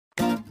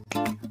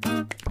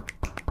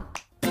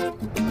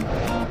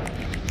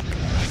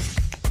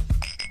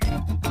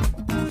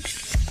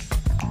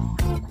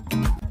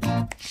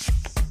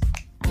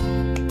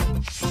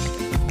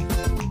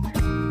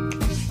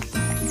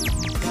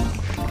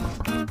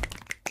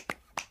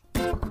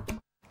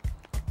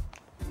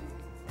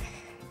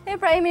E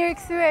pra jemi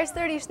rikthyer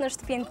sërish në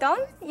shtëpinë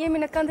tonë, jemi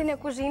në këndin e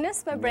kuzhinës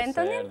me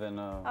Brentonin.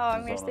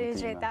 Mirë se ju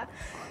gjeta.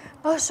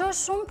 Shoh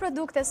shumë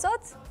produkte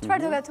sot,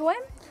 çfarë do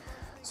gatuajmë?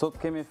 Sot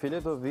kemi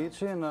fileto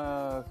viçi në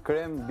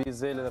krem,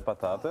 bizele dhe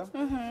patate.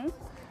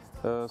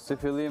 Si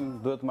fillim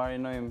duhet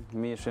marinojmë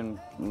mishin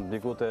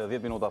diku te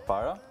 10 minuta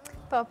para.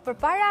 Po,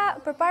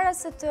 përpara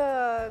se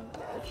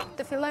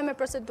të fillojmë me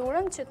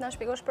procedurën, që të na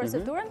shpjegosh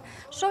procedurën,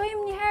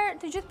 shohim një herë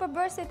të gjithë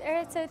përbërësit e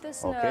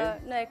recetës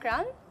në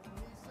ekran.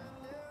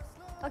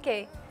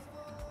 Okej.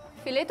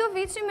 Fileto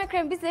viçi me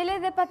krem bizele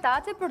dhe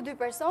patate për 2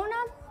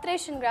 persona,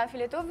 300 gram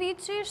fileto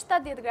viçi,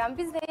 70 gram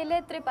bizele,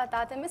 3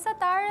 patate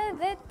mesatare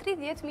dhe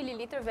 30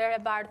 ml verë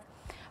e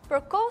bardhë.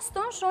 Për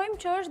koston shohim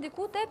që është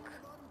diku tek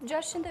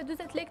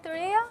 640 lekë të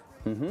reja.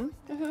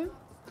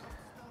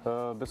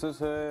 Besoj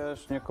se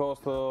është një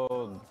kosto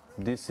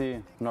disi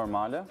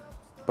normale,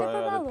 për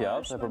edhe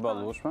pjatë, e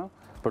përballueshme,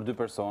 për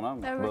 2 persona.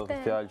 Bëhet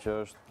fjalë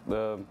që është,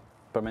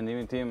 për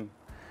mendimin tim,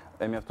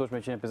 e mjaftueshme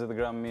 150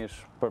 gram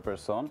mish për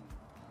person,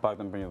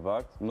 paktën për një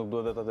vakt. Nuk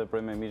duhet dhe ta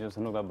tepërojmë me mishin se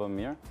nuk ta bën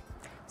mirë.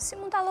 Si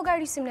mund ta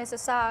llogarisim ne se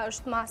sa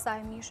është masa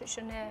e mishit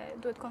që ne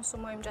duhet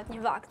konsumojmë gjatë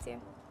një vakti?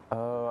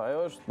 Ajo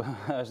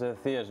është e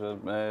thjeshtë,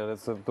 me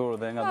recepturë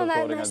dhe nga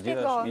doktori, nga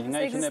gjitha,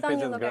 nga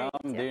 150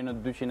 gram deri në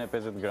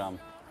 250 gram.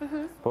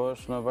 Po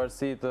është në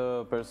varësi të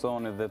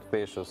personit dhe të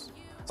peshës.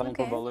 Sa mund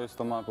të përballoj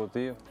stomaku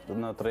ti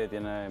në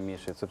tretjen e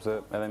mishit,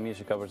 sepse edhe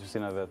mishi ka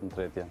vërtetësinë e vet në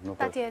tretje.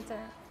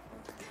 Patjetër.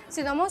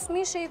 Sidomos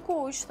mishi i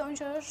kuq, thonë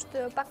që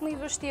është pak më i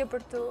vështirë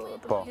për të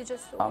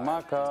digjestuar. Ama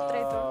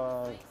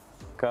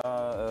ka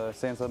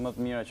esencat më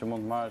të mira që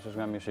mund të marrësh është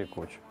nga mishi i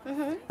kuq.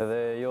 Edhe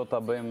jo ta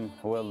bëjmë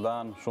well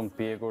done, shumë të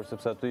pjekur,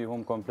 sepse aty i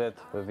humb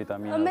komplet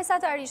vitaminat.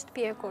 Mesatarisht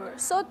pjekur.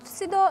 Sot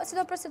si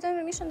do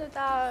procedojmë me mishin do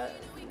ta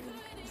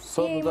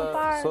Sot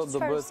do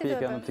bëhet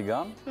pjekja në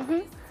tigan.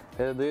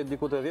 Edhe do jetë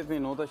diku te 10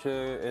 minuta që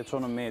e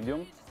çon në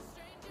medium.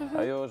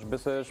 Ajo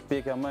besoj është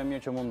pjekja më e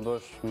mirë që mund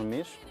ndosh në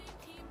mish,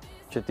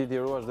 që ti t'i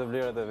ruash dhe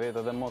vlerat e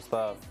vetë dhe mos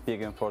ta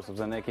pjekim fort,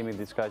 sepse ne kemi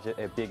diçka që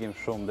e pjekim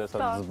shumë derisa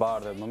të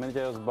zbardhet. Në moment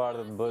që ajo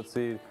zbardhet bëhet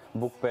si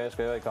buk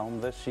peshk, ajo i ka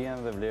humbur dhe shijen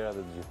dhe vlerat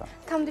e të gjitha.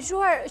 Kam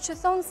dëgjuar që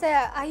thonë se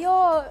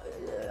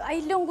ai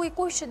lëngu i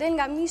kuq që del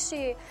nga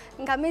mishi,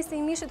 nga mesi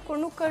i mishit kur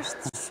nuk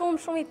është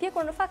shumë i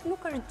pjekur, në fakt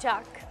nuk është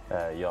gjak.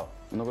 Jo,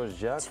 nuk është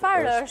gjak.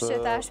 Çfarë është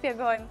që ta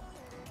shpjegojmë?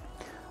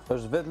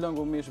 Është vetë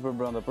lëngu mishi për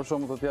brenda. Për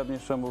shembull, do të jap një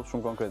shembull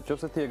shumë konkret.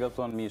 Nëse ti e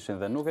gatuan mishin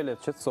dhe nuk e le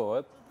të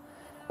qetësohet,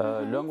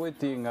 lëngu i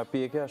tij nga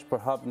pjekja është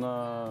përhap në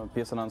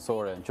pjesën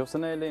anësore. Nëse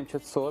ne e lejmë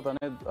qetësohet,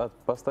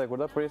 pastaj kur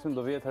ta presim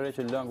do vihet herë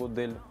që lëngu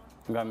del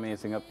nga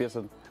mesi, nga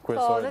pjesët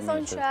kryesore të mishit. Po, dhe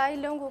thonë që ai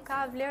lëngu ka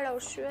vlera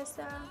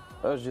ushqyese.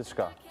 Është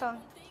gjithçka. Po.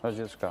 Është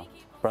gjithçka.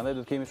 Prandaj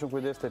duhet kemi shumë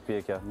kujdes te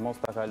pjekja, mos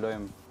ta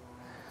kalojmë.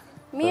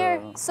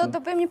 Mirë, sot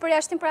do bëjmë një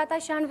përjashtim për ata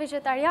që janë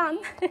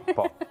vegetarian.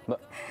 Po.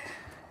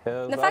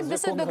 Në fakt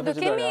besoj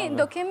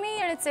do kemi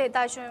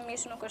receta që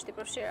mishi nuk është i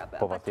përfshirë apo?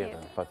 Po,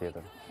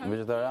 patjetër.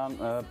 Vegetarian,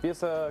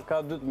 pjesa ka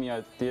dy të mira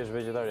ti je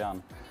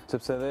vegetarian,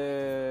 sepse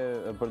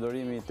edhe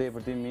përdorimi i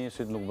tepërt të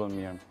mishit nuk bën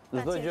mirë.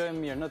 Çdo gjë e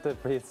mirë në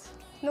teprit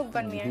nuk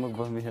bën mirë. Nuk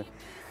bën mirë.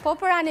 Po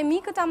për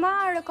anemikët ama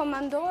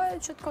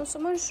rekomandohet që të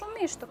konsumojnë shumë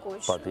mish të kuq.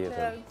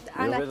 Patjetër.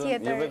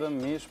 Jo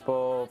vetëm mish,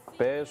 po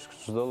peshk,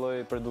 çdo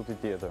lloj produkti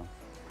tjetër.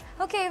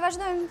 Okej,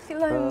 vazhdojmë,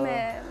 fillojmë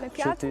me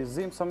pjatë. Që t'i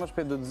zim sa më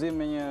shpejt do të zim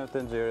me një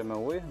tenxhere me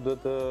ujë, do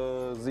të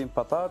zim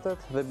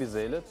patatet dhe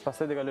bizelet,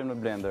 pastaj t'i kalojmë në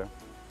blender.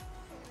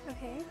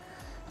 Okej.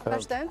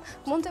 Vazhdojmë.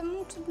 Mund të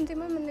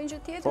ndihmojmë në një gjë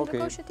tjetër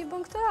ndërkohë që ti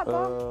bën këtë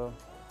apo?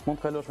 Mund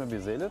të kalosh me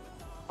bizelet.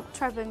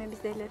 Çfarë bëjmë me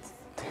bizelet?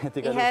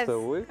 Ti kalosh te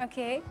uji.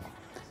 Okej.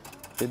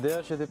 Ideja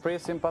është që ti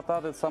presim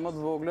patatet sa më të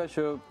vogla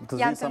që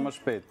të zin sa më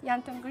shpejt.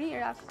 Janë të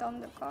ngrira këto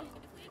ndërkohë.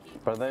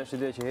 Prandaj është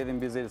ideja që hedhim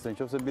bizelet, se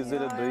nëse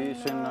bizelet do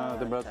ishin në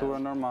temperaturë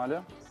normale,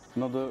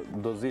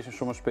 do zishin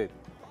shumë shpejt.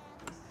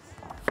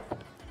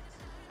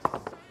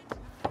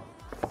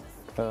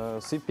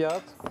 Si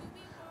pjatë,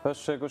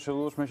 është e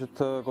këshillueshme që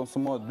të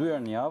konsumohet 2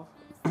 herë në javë,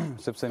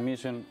 sepse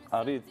mishin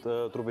arrit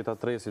trupi ta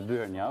tresi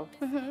 2 herë në javë.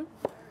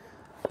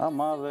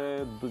 Ama dhe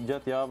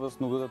gjatë javës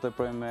nuk do të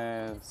tepërojmë me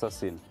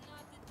sasinë.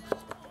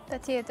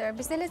 Patjetër,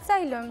 bizelet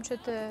sa i lëmë që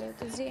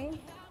të zijnë?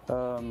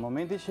 Në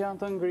momenti që janë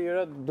të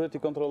ngrira, duhet t'i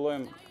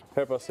kontrollojmë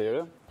her pas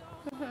here,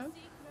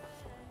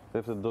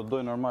 sepse do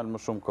dojë normal më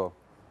shumë kohë.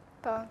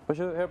 Po. Po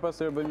që her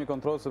pas here bëjmë një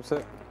kontroll sepse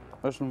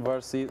është në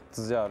varësi të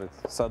zjarrit,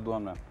 sa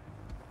duam ne.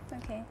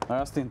 Okej. Në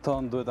rastin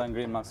tonë duhet ta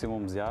ngrijmë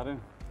maksimum zjarrin,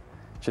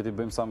 që t'i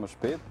bëjmë sa më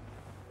shpejt.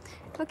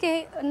 Okej,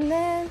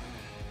 ne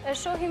e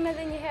shohim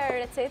edhe një herë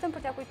recetën për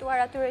t'ia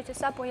kujtuar atyre që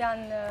sapo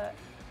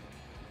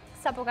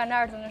kanë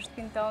ardhur në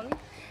shtëpinë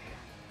tonë.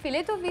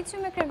 Fileto viçi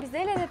me krem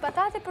bizele dhe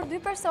patate për 2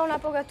 persona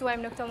po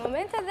gatuajmë në këto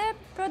momente dhe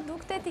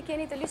produktet i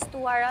keni të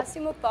listuara si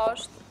më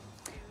poshtë.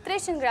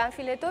 300 gram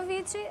fileto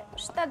viçi,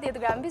 70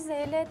 gram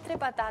bizele, 3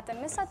 patate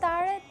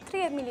mesatare,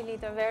 30 ml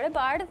verë e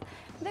bardhë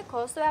dhe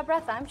kostoja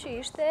pra thamë që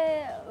ishte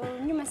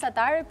një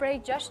mesatare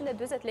prej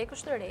 640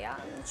 lekësh të reja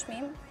në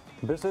çmim.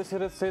 Besoj si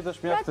recetë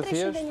është mjaft të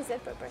thjeshtë. 320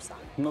 për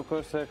person. Nuk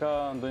është se ka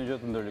ndonjë gjë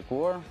të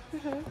ndërlikuar.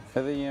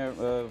 Edhe një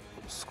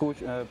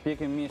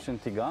pjekim mishin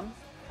tigan.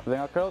 Dhe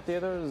nga krau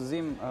tjetër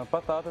zim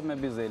patatet me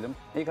bizelem.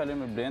 I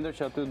kalem në blender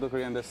që aty do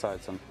krijojmë dhe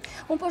salcën.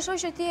 Unë po shoh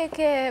që ti e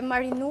ke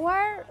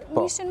marinuar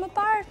mishin më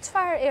parë.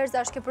 Çfarë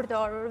erëzash ke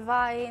përdorur?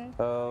 Vajin?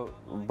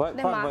 Pak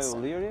vaj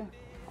ulliri,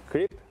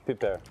 krip,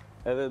 piper.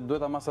 Edhe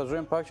duhet ta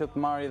masazhojmë pak që të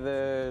marrë dhe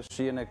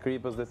shijen e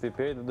kripës dhe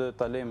piperit dhe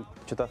ta lejmë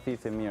që ta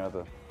thithi mirë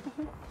atë.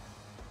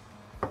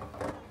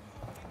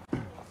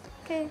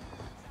 Okej.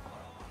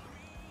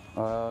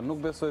 Nuk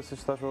besoj si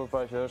që tash më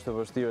parë që është e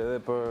vështirë edhe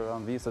për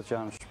anvisat që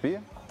janë në shtëpi.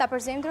 Ta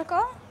përzejmë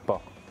ndërkohë? Po.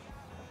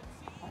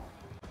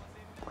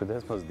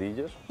 Kujdes mos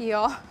digjesh?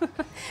 Jo.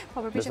 Po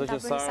përpiqem ta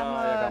bëj sa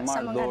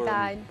më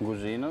ngadalë.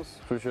 Kuzhinës,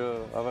 kështu që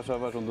avash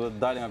unë duhet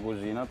dalë nga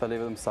kuzhina, ta lej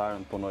vetëm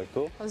Sarën punoj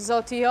këtu.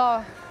 Zoti jo.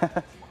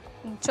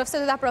 Qofse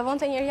do ta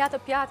provonte njëri atë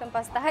pjatën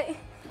pastaj.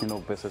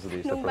 Nuk besoj se do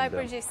ishte problem. Nuk mbaj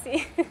përgjegjësi.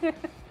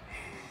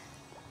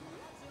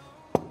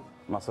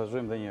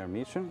 Masazhojmë dhe një herë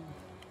mishin.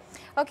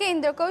 Okej,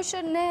 ndërkohë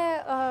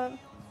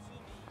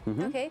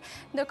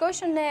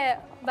që ne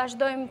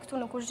vazhdojmë këtu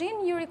në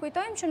kuzhinë, ju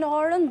rikujtojmë që në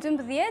orën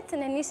 12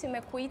 ne nisim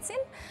me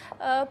kuicin.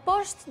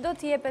 Poshtë do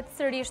të jepet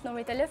sërish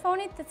numri i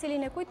telefonit, të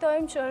cilin e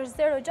kujtojmë që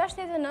është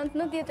 069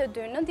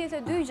 92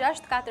 92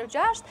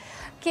 646.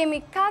 Kemi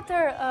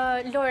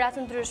 4 lojra të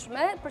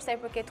ndryshme për sa i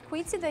përket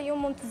kuicit dhe ju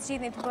mund të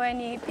zgjidhni të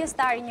bëheni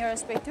pjesëtar i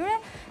njërës prej tyre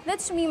dhe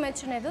çmimet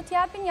që ne do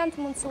t'japin janë të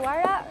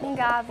mundësuara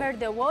nga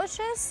Verde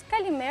Watches,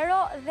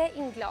 Calimero dhe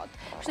Inglot.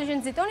 Kështu që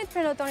nxitoni të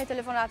prenotoni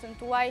telefonatën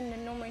tuaj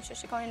në numrin që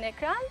shikoni në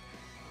ekran.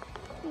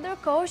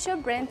 Ndërkohë që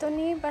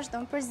Brentoni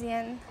vazhdon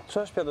përzien.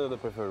 Çfarë është pjata jote e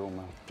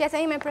preferuar?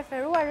 Pjata ime e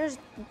preferuar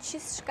është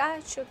gjithçka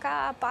që ka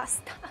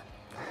pasta.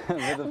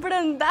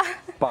 Brenda.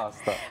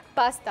 Pasta.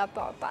 Pasta,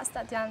 po.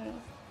 Pastat janë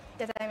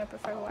pjata ime e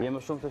preferuar. Je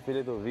më shumë te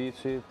fileto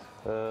viçit,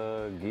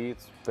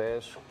 gic,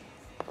 peshk,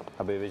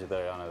 a bëj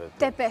vegetariane edhe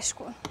ti? Te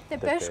peshku. Te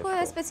peshku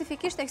dhe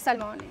specifikisht tek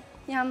salmoni.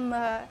 Jam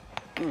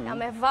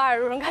e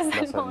varur nga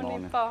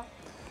salmoni, po.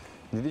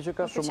 Diti që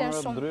ka shumë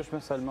mënyra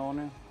ndryshme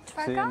salmoni?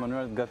 Si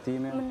mënyrat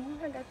gatimi?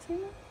 Mënyrat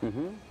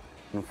gatimi?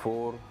 Në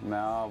furrë, me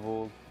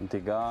avull, në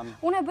tigan.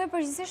 Unë e bëj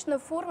përgjithsisht në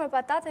furrë me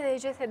patate dhe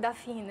gjethe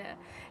dafine.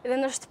 Dhe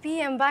në shtëpi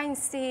e mbajnë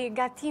si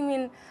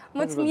gatimin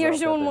më të mirë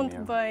që unë mund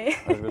të bëj.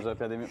 Është goxha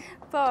pjatë mirë.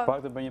 Të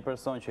paktën për një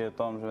person që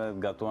jeton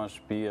gatuan në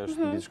shtëpi,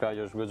 është diçka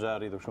që është goxha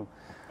arritur shumë.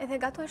 Edhe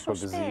gatuaj shumë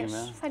shpesh.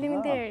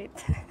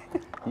 Faleminderit.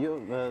 Jo,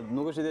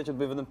 nuk është ideja që të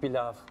bëj vetëm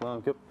pilaf.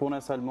 Kjo puna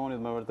e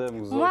salmonit më vërtet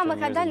më gëzoi. Mua më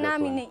ka dalë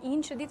nami në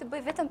inë që di të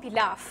bëj vetëm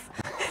pilaf.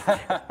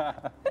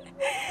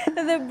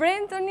 Dhe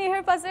Brentoni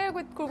her pas here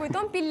kur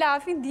kujton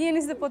pilafin,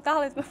 dijeni se po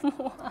tallet me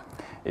mua.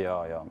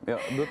 Jo.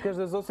 Do të kesh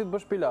dhe zot si të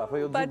bësh pilaf,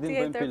 jo të gjithë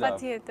bëjmë pilaf.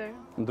 Patjetër.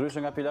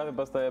 Ndryshe nga pilafi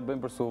pastaj e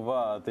bëjmë për suva,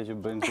 atë që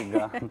bëjmë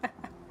tigan.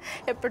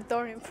 E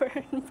përdorim për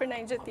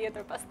ndonjë gjë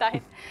tjetër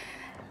pastaj.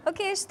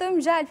 Okej,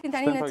 shtojmë gjalpin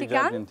tani në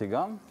tigan. Shtojmë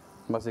tigan,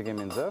 mbasi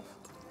kemi nxef.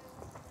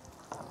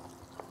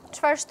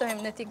 Çfarë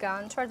shtojmë në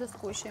tigan? Çfarë do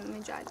skuqim me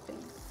gjalpin?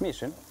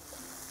 Mishin.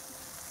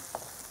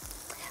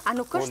 A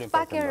nuk është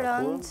pak e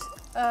rënd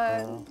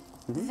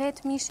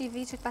vetë mishi i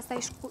viçit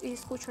pastaj i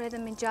skuqur edhe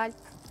me gjalp?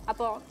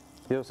 Apo?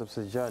 Jo,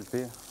 sepse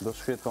gjalpi do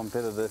shkret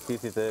komplet edhe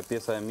thithit e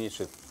pjesa e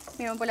mishit.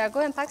 Mirë, po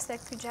largohem pak se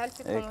ky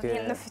gjalpi po më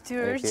vjen në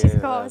fytyrë gjithkohës.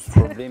 gjithkohës.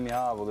 Problemi i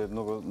avullit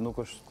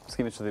nuk është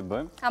s'kemi ç'të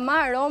bëjmë. Ama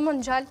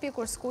aromën gjalpi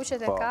kur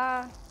skuqet e ka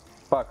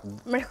pak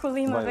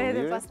mrekullim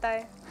vetë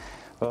pastaj.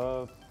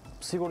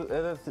 Sigur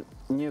edhe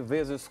një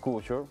vezë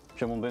skuqur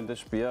që mund bëjmë të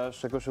shtëpia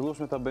është e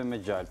këshillueshme ta bëjmë me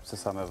gjalp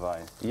sesa me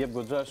vaj. Jep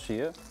goxha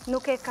shije.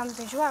 Nuk e kam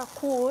dëgjuar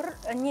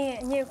kurrë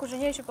një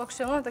kuzhinier që po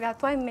këshillon të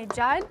gatuajmë me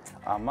gjalp.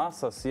 Ama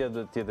sasia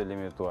duhet të jetë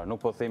limituar.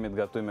 Nuk po themi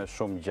të gatojmë me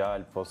shumë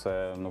gjalp ose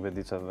nuk e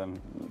di çfarë them.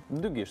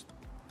 Dygisht.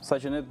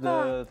 Saqë ne të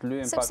lyejmë pak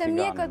tiganin. Sepse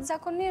mjekët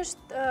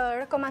zakonisht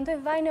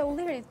rekomandojnë vajin e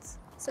ullirit,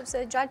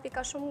 sepse gjalpi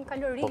ka shumë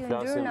kalori,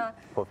 yndyrna.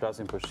 Po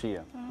flasim për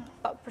shije.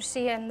 Për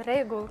shije në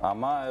rregull.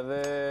 Ama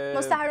edhe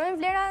mos ta harrojmë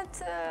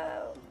vlerat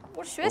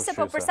ushqyese,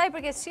 po për sa i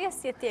përket shijes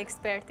si je ti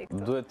eksperti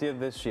këtu. Duhet të jetë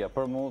dhe shija,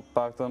 për mua të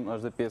paktën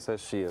është dhe pjesa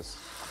e shijes.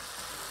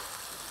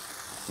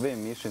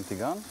 Vejmë mishin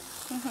tigan.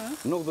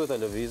 Nuk duhet ta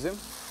lëvizim.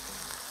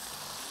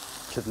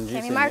 Që të ngjisim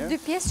mirë. Kemi marrë dy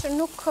pjesë që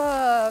nuk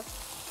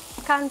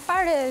kanë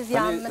fare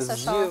vjam me sa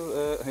shoh.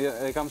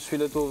 E kam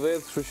shfiletuar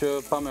vetë, kështu që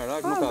pa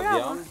merak, nuk ka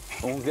vjam.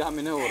 Unë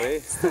vjamin e urrej.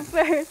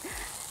 Super.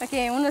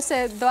 Okej, unë nëse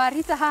do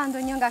arrit të ha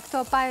ndonjë nga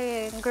këto pa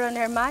e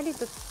ngrënë Ermalit,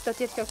 do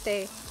të jetë kjo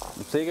këtej.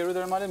 Pse i ke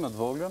rritur Ermalin më të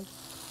voglën?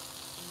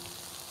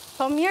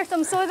 Po mirë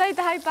të mësoj dhe i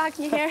të haj pak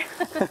një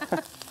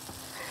herë.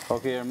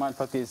 Okej, Ermal,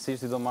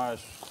 fatkeqësisht i do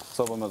marrësh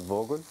sopën më të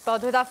vogël. Po,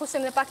 duhet ta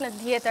fusim dhe pak në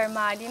dietë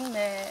Ermalin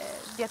me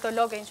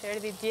dietologen që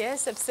erdhi dje,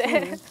 sepse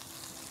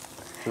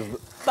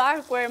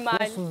parku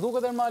Ermal. Nuk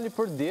duket Ermali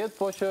për dietë,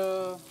 po që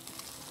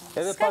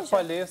edhe pak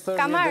palestër,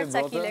 ka marrë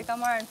ca kile, ka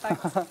marrë në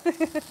fakt.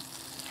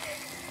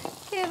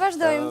 Okej,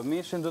 vazhdojmë.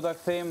 Mishin do ta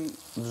kthejmë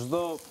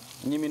çdo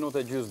 1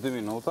 minutë e gjysmë 2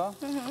 minuta.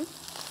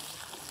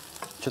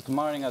 Që të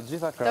marrë nga të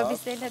gjitha krahas. Do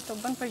bizele të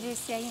bën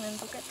përgjegjësia ime, më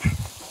duket.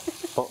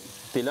 Po,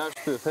 ti lash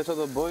ty, the që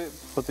do bëj,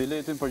 po t'i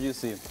lej ty në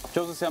përgjithësi.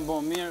 Qoftë se jam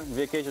bën mirë,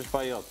 vje keq është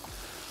pa jot.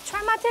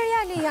 Çfarë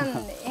materiali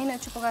janë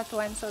enët që po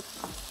gatuajmë sot?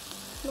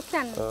 Nuk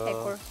janë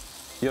hekur.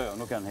 Jo,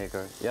 nuk janë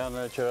hekur.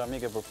 Janë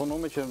ceramike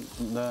përpunume që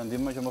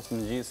ndihmojnë që mos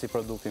të ngjisi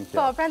produktin Po,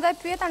 pjatë. prandaj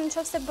pyeta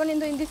nëse bëni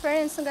ndonjë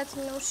diferencë nga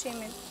cilësinë e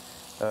ushqimit.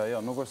 Jo,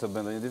 nuk është se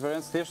bën ndonjë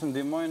diferencë, thjesht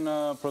ndihmojnë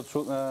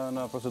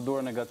në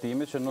procedurën e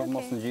gatimit që nuk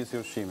mos ngjisi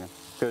ushqimin.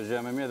 Kjo është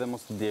gjë më mirë dhe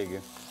mos të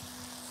djegë.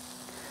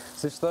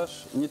 Siç thash,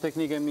 një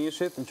teknikë e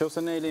mishit,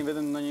 nëse ne e lejmë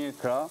vetëm në një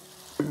krah,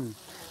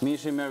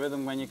 mishi merr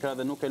vetëm nga një krah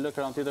dhe nuk e lë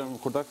krahun tjetër,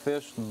 kur ta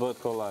kthesh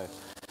bëhet kollaj.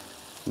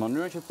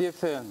 Mënyra që ti e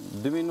kthe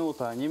 2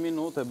 minuta, 1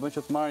 minutë e bën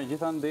që të marrë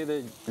gjithandej dhe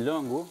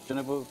lëngu, që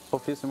ne po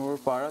flisim më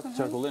përpara, të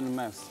qarkullojnë në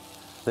mes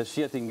dhe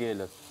shija ti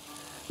ngelet.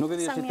 Nuk e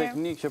di është një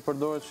teknikë që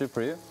përdoret në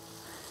Shqipëri.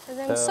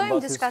 Dhe mësojmë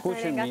diçka të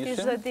re nga ky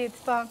çdo ditë,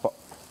 po.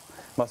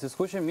 Mbasi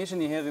skuqim mishin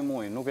i hedhim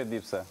ujë, nuk e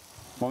di pse.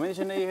 Në momentin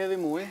që ne i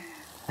hedhim ujë,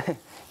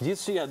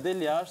 gjithë shija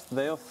del jashtë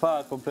dhe ajo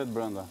thahet komplet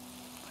brenda.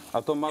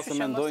 Ato masë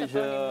mendojnë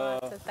që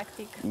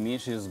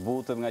mishi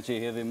zbutet nga që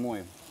i hedhim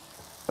ujë.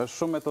 Është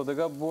shumë metodë e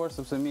gabuar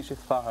sepse mishi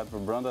thahet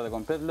për brenda dhe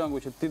komplet lëngu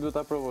që ti duhet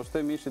ta provosh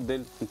te mishi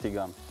del në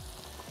tigan.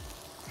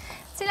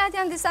 Cilat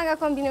janë disa nga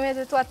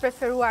kombinimet e tua të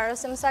preferuar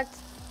ose më saktë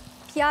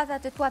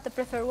pjatat e tua të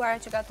preferuara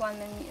që gatuan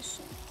me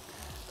mishin?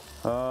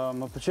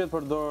 Më pëlqen të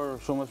përdor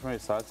shumë më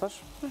shmëri salcash,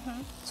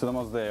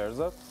 sidomos dhe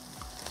erëzat.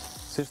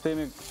 Siç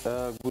themi,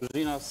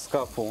 kuzhina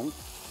s'ka fund.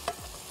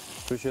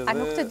 A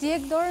nuk të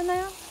djeg dorën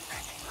ajo?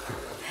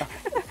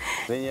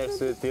 Dhe një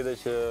arsye tjetër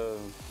që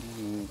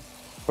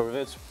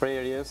përveç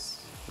prerjes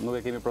nuk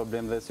e kemi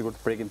problem dhe sigur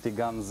të prekim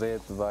tigan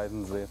nxehtë, vajt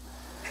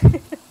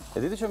nxehtë.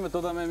 E diti që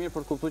metoda më e mirë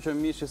për të kuptuar që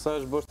mishi sa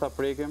është bosh ta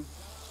prekim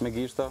me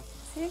gishta?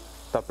 Si?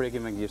 Ta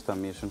prekim me gishta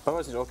mishin.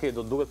 Pavarësisht, okay,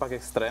 do të duket pak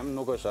ekstrem,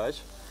 nuk është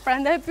aq.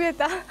 Prandaj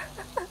pyeta.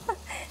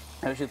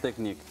 Është një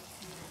teknikë.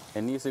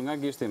 E nisim nga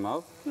gishti i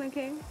madh.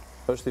 Okej.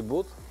 Është i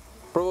butë.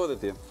 Provo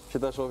ti,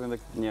 që ta shohin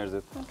dhe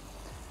njerëzit.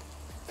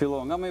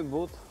 Fillon nga më i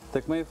butë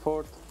tek më i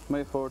fortë,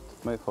 më i fortë,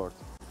 më i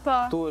fortë. Po.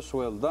 Tu është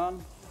well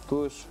done, tu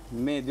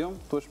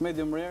është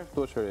medium rare,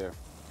 tu është rare.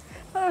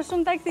 Po,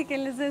 shumë taktike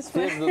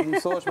lezetshme. Ti do të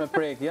mësohesh me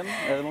prekjen,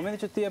 edhe në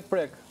momentin që ti e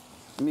prek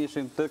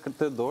mishin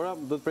të dora,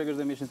 do të prekësh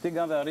dhe mishin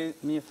tigan dhe arri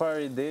një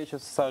farë ide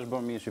që sa është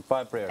bërë mishi,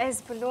 pa e prerë. E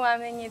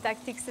zbuluam me një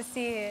taktikë se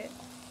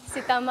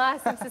si ta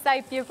masim, se sa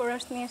i pjekur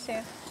është mishi.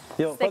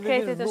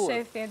 Sekretet të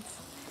shefit.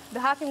 Do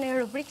hapim në një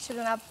rubrikë që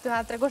do na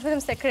tregosh vetëm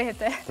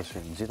sekrete. Tash,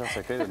 gjitha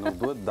sekretet nuk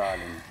duhet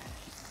dalin.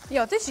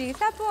 Jo, të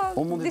gjitha, po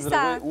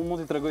disa. Unë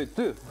mund t'i tregoj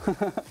ty.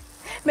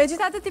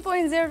 Megjithatë ti po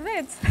i nxjerr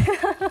vetë.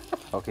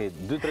 Okej,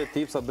 2-3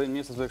 tipsa bëjnë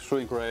mirë se të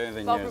këshuin kur ajojnë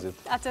dhe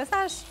njerëzit. Atë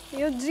thash,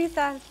 jo të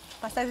gjitha,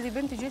 pastaj do t'i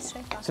bëjmë të gjithë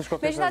shefa.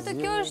 Megjithatë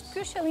kjo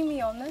është qëllimi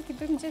jonë, t'i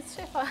bëjmë gjithë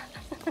shefa.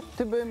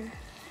 Ti bëjmë,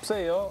 pse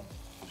jo,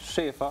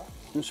 shefa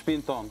në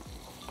shtëpinë tonë.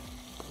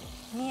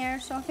 Mirë,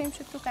 shohim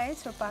që këtu ka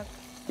ecur pak.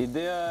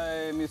 Ideja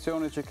e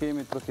emisionit që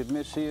kemi Trokit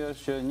me shi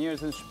është që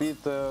njerëzit në shtëpi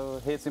të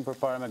hecin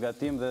përpara me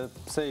gatim dhe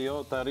pse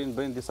jo të arrin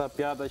bëjnë disa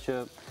pjata që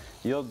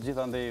jo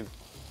gjithandej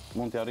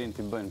mund t'i arrin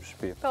t'i bëjnë në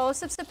shtëpi. Po,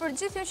 sepse për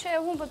gjithë që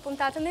e humbët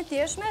puntatën e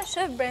tjeshme,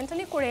 shef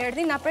Brentoni kur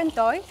erdhi na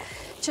premtoi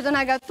që do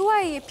na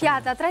gatuaj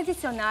pjata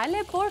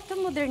tradicionale, por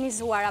të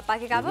modernizuara.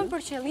 Pak e ka vënë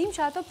për qëllim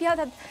që ato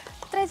pjatat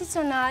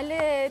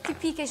tradicionale,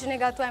 tipike që ne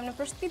gatuajmë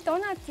në shtëpitë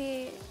tona,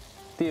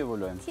 ti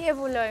evolojmë. Ti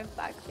evolojmë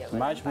pak.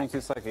 Ma që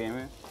mundësi sa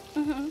kemi.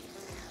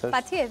 Pa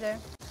tjetër.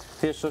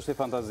 Thjesht është i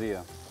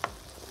fantazia.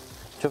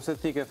 Qofse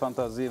ti ke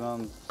fantazi,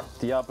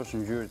 t'i japësh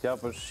ngjyrë, t'i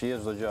japësh shije,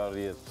 çdo gjë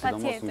arrihet,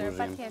 sidomos në kuzhinë.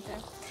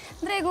 Patjetër.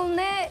 Në rregull,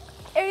 ne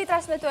e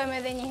ritransmetojmë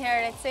edhe një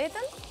herë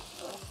recetën.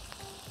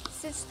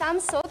 Siç tham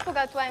sot, po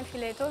gatuajmë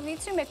fileto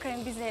viçi me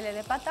krem bizele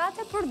dhe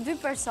patate për 2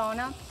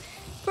 persona.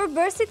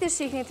 Përbërësit i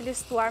shihni të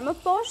listuar më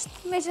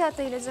poshtë,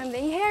 megjithatë i lexojmë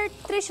edhe një herë: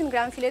 300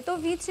 gram fileto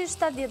viçi,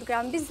 70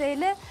 gram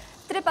bizele,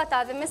 3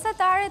 patate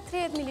mesatare,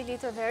 30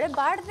 ml verë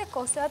bardhë dhe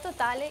kosta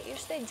totale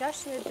ishte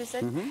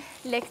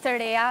 640 lekë të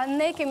reja.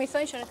 Ne kemi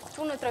thënë që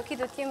këtu në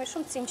Trokit do të jemi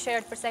shumë të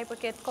sinqertë për sa i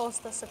përket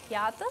kostës së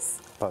pjatës.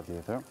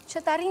 Patjetër.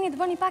 Që të arrini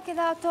të bëni pak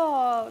edhe ato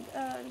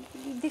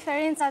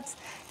diferencat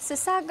se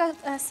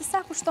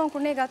sa kushton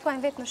kur ne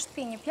gatuajmë vetë në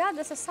shtëpi një pjatë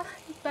dhe se sa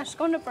na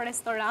shkon në për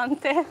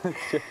restorante.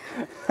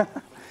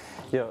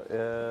 Jo,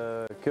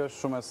 kjo është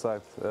shumë e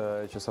saktë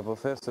që sapo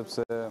the,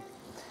 sepse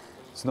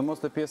sidomos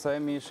te pjesa e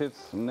mishit,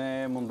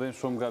 ne mundojmë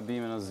shumë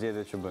gabime në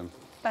zgjedhjet që bëjmë.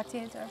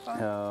 Patjetër, po.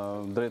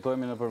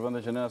 Drejtohemi në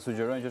përvende që ne na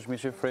sugjerojnë që është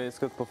mishi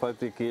freskët, po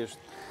faktikisht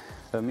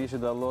mishi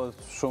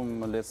dallohet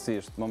shumë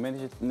lehtësisht. Në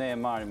momentin që ne e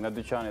marrim nga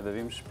dyqani dhe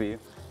vim në shtëpi,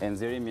 e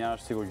nxjerrim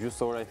jashtë, sikur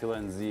gjysë ora i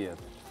fillon nxihet.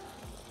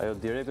 Ajo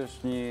direkt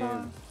është një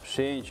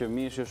shenjë që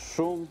mishi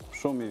është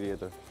shumë i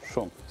vjetër.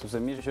 Shumë.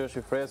 Sepse mishi që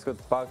është i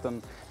freskët, paktën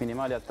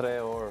minimalja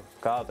 3 orë,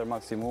 4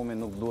 maksimumi,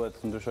 nuk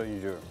duhet të ndryshojë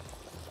ngjyrë.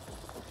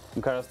 Më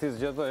ka rastis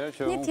gjithë të herë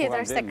që unë ku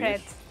kam dhe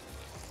mish,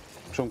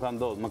 shumë ka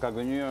ndodhë. Më ka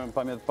gënjur në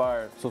pamjet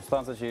parë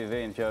substanca që i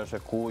vejnë, që është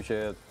e kuqe,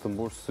 të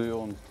mbush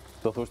syun,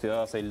 do thushti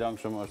se i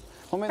lëngshëm është.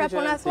 Pra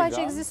po na thua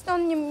që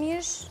ekziston një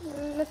mish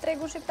në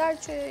tregu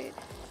shqiptar që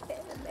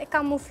e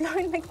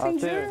kamuflojnë me këtë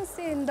ngjyrën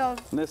si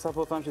ndodh? Ne sa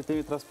po thamë që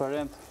t'jemi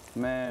transparent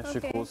me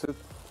shikuesit,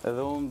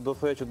 edhe unë do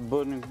thoya që të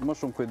bëni më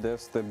shumë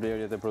kujdes te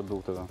blerjet e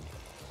produkteve.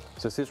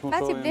 Se siç mund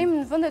shohim.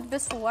 Blejmë në vendet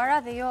besuara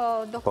dhe jo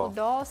do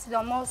kudo,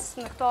 sidomos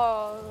në këto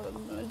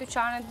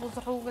dyqanet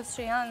buzë rrugës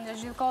që janë dhe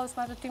gjithë kohës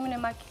me rrëtimin e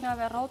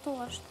makinave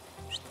rrotull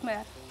është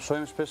tmerr.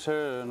 Shohim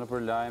shpeshherë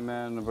nëpër lajme,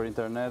 nëpër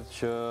internet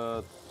që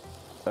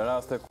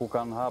raste ku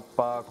kanë hap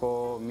pako,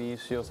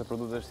 mishi ose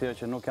produkte të tjera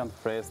që nuk janë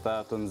të freskëta,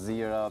 të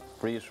nxirra, të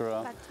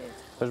prishura.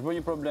 Është bërë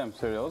një problem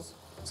serioz,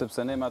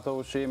 sepse ne me ato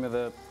ushqime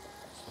dhe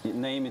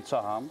ne jemi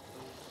çaham.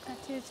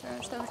 Patjetër,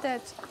 është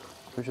vërtet.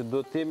 Kështu që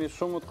duhet të jemi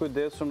shumë të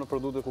kujdesshëm në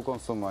produktet ku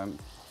konsumojmë.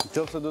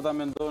 Nëse do ta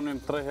mendonim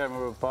 3 herë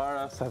më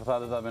përpara, sa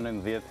thatë ta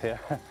menojmë 10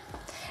 herë.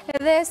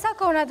 Edhe sa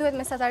kohë na duhet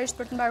mesatarisht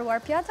për të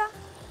mbaruar pjata?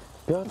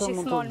 Pjata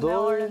mund të Gjithmonë me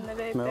orën me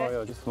vete.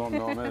 Gjithmonë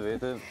me orën me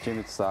vete, që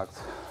jemi të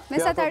saktë.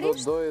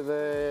 Mesatarisht? Pjata do doj dhe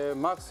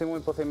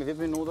maksimum po themi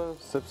 10 minuta,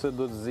 sepse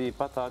do të zi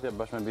patatja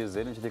bashkë me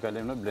bizelin që t'i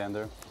kalojmë në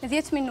blender.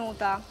 10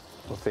 minuta.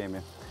 Po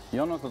themi.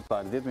 Jo në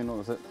total, 10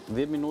 minuta, se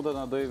 10 minuta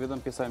na doj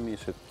vetëm pjesa e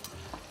mishit.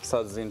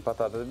 Sa të zinë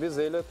patatet dhe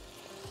bizelet,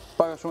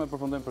 paka shumë e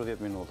përfundojmë për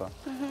 10 minuta.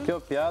 Kjo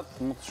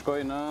pjatë mund të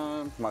shkojë në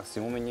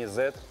maksimum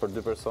 20 për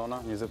 2 persona,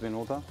 20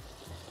 minuta.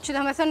 Që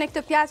do me thënë ne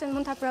këtë pjatën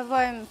mund ta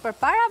provojmë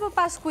përpara apo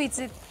pas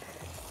kuicit?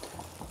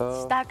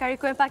 Që ta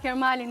karikojmë pak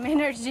Ermalin me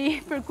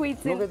energji për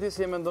kuicin. Nuk e di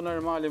si e mendon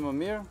Ermali më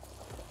mirë.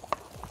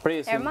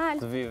 Presim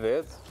të vi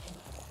vetë.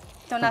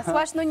 Do na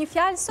thuash ndonjë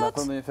fjalë sot? Na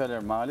thon ndonjë fjalë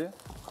Ermali.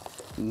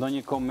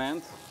 Ndonjë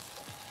koment.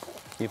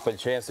 I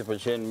pëlqen, si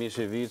pëlqen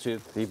mishi i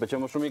viçit, i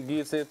pëlqen më shumë i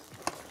gicit,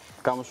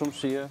 ka më shumë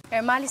shije.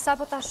 Ermali sa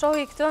po ta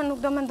shohi këtë,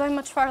 nuk do mendoj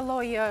më çfarë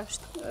lloji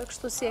është,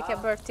 kështu si e ke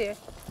bërë ti.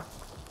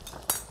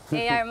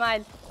 Eja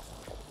Ermal.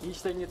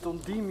 Ishte një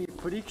tundim i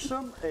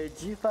frikshëm e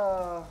gjitha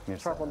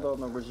çfarë po ndodh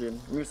në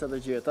kuzhinë, mirëse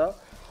të gjeta.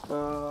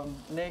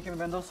 Ne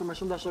kemi vendosur me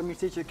shumë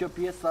dashamirësi që kjo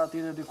pjesë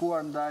të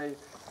dedikuar ndaj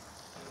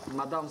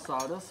Madam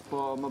Sarës,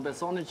 po më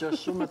besoni që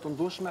është shumë e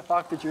tundueshme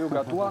fakti që ju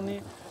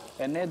gatuani.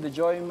 E ne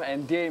dëgjojmë e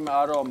ndjejmë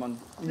aromën.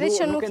 Dhe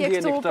që nuk je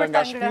këtu për ta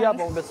nga shtëpia,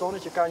 po më besoni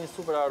që ka një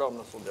super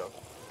aromë në studio.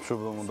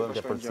 Shumë do mundojmë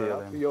të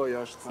përcjellim. Jo,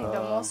 është.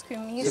 Sidomos ky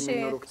mishi.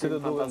 Si të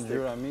duket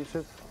ngjyra e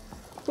mishit?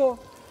 Po,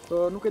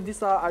 nuk e di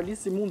sa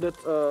Alisi mundet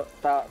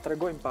ta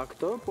tregojmë pak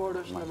këtë, por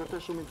është në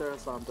vërtet shumë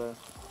interesante.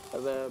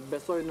 Edhe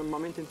besoj në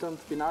momentin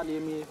tënd final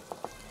jemi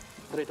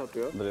drejt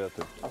aty. Drejt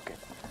aty. Okej.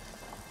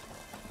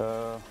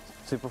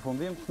 Si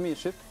përfundim të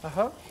mishit,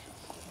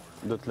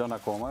 do të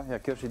lënë akoma.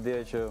 Ja, kjo është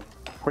ideja që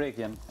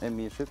prekjen e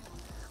mishit,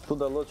 tu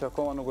dallot që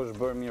akoma nuk është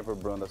bërë mirë për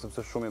brenda,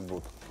 sepse shumë i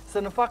butë.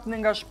 Se në fakt ne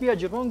nga shtëpia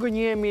gjithmonë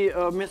gënjehemi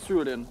me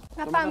syrin.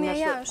 Nga pamja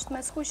jashtë,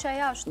 me skuqja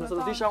jashtë. Nëse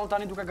do të isha unë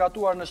tani duke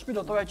gatuar në shtëpi,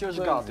 do thoja që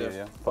është gati.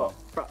 Po.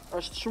 Pra,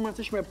 është shumë e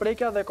rëndësishme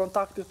prekja dhe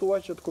kontakti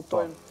thuaj që të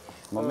kuptojnë.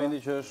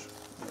 Momenti që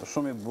është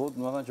shumë i butë,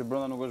 do të thënë që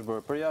brenda nuk është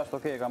bërë. Për jashtë,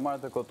 okay, e ka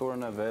marrë te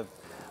koturën e vet,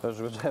 është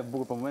goxha e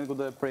bukur, por momentin ku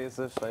do e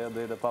presësh, ajo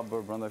do jetë pa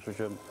bërë brenda, kështu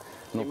që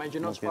nuk.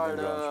 Imagjino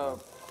çfarë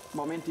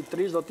momenti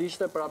trisht do të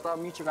ishte për ata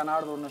miq që kanë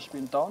ardhur në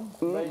shtëpinë tonë.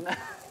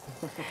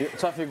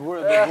 Qa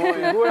figure do bëj?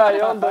 Figura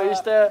jonë do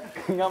ishte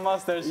nga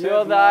Masterchef. Jo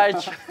dhe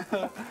aq.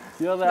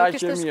 Jo dhe aq e mirë. Do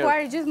kishte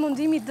shkuar gjithë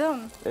mundimi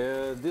dëm.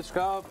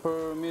 Diçka për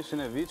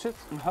mishin e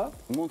viçit,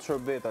 mund të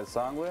shërbet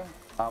alsangue,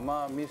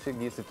 ama mishi i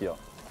gicit jo.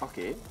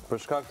 Okej.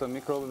 Për shkak të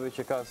mikrobeve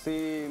që ka si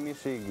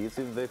mishi i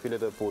gicit dhe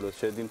fileto e pulës,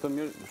 që e dim të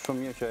mirë,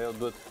 shumë mirë që ajo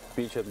duhet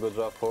piqet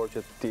goxha fort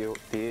që ti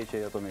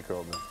heqë ato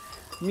mikrobe.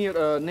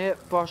 Mirë, ne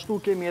po ashtu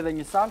kemi edhe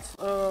një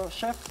salcë,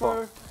 shef,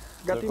 për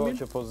gatimin? Ndërkohë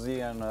që po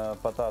zihen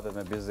patatet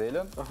me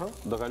bizelen,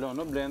 do kalon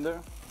në blender,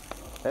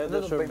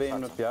 edhe shërbejmë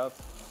në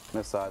pjatë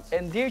me salcë.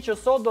 E ndjej që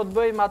sot do të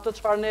bëjmë atë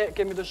çfarë ne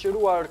kemi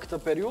dëshiruar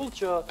këtë periudhë,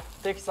 që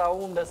teksa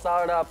unë dhe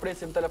Sara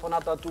presim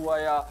telefonatat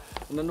tuaja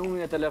në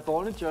numrin e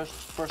telefonit, që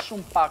është për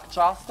shumë pak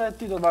çaste,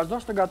 ti do të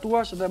vazhdosh të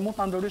gatuash dhe mund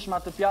ta ndryshim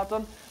atë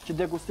pjatën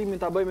që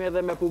degustimin ta bëjmë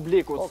edhe me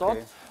publikun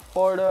sot.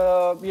 Por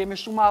jemi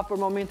shumë afër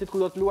momentit ku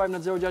do të luajmë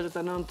në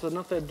 069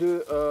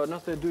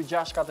 92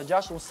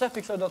 646. Unë se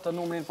fiksoj do të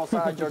numrin, po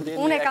Sara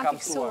Gjordeni Unë e kam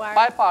fiksuar.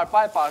 Pa e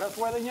parë,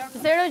 thua edhe një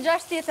herë?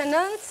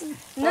 069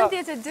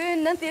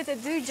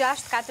 92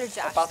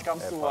 646. Pas kam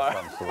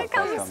mësuar. E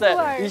kam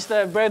mësuar.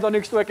 Ishte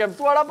Bredoni kështu e ke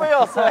mësuar apo jo?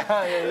 Se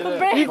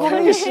iku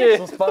mishi.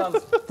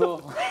 Suspans këtu.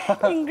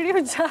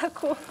 Ngriu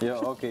gjaku. Jo,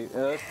 okej.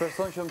 Është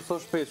person që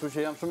mëson shpejt, kështu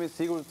që jam shumë i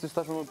sigurt, siç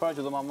tash më parë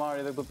që do ma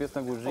marr edhe këtu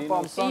pjesën e kuzhinës.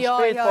 Po mëson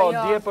shpejt, po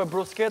dje për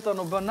brusket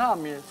u bën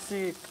nami,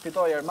 si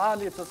fitoi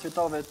Ermali, të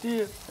fitove ti.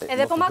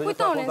 Edhe po ma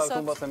kujtonin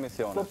sot.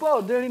 Po,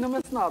 deri në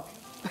mesnat.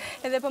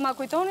 Edhe po ma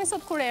kujtonin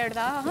sot kur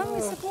erdha.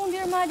 Një sekundi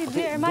Ermali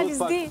di, Ermali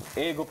s'di.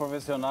 Ego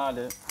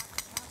profesionale,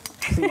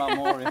 si ma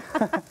mori.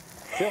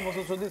 Jo,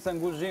 mos u çudi se në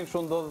kuzhinë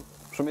kështu ndodh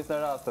shumicën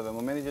e rasteve.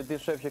 Momenti që ti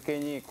shef që ke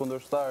një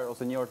kundërshtar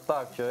ose një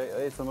ortak që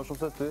ecën më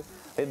shumë se ty,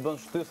 ai të bën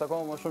shtys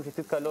akoma më shumë që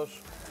ti të kalosh.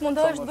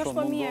 Mundohesh të bësh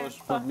më mirë.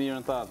 Mundohesh më të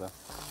mirën tate.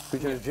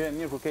 Kështu që është gjë e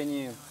mirë kur ke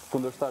një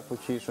kundërshtar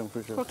fuqishëm,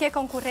 kështu që. Kur ke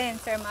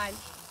konkurrencë Ermal.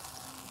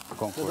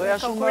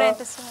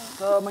 konkurrentës.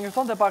 Më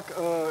njëftonte pak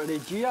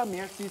regjia,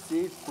 mirësi si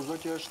kurdo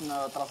që është në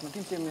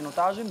transmetim si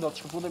minutazhin, do të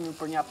shkëputemi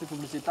për një hapësirë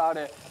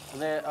publicitare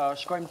dhe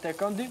shkojmë te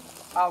këndi.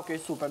 Okej,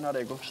 super, në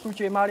rregull. Kështu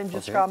që i marrim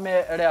gjithçka me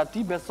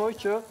reati, besoj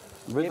që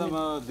vetëm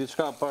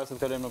diçka para se të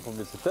kalojmë në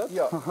publicitet.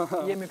 Jo,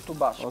 jemi këtu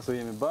bashkë. Ose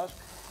jemi bashkë.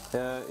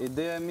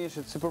 Ideja e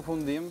mishit si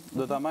përfundim,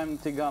 do ta marrim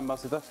tigan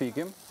mbasi ta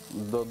fikim,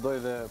 do doj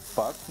dhe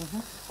pak.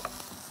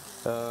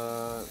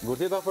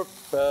 Gurtita për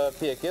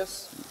pjekjes,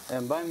 e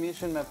mbajmë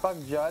mishin me pak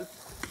gjalp,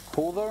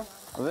 hudhër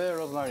dhe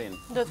rozmarin.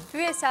 Do të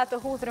pyesja atë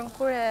hudhrën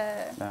kur e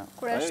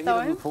shtojmë.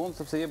 Ajo në fund,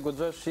 sepse jep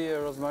goxha shije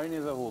rozmarini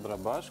dhe hudhra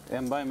bashkë, e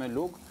mbajmë me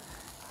lugë,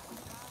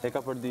 e ka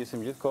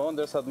përdisim gjithkohën,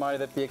 ndërsa të marrë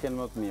dhe pjekjen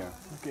më të mirë.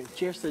 Okej,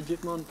 qesh se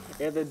gjithmonë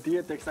edhe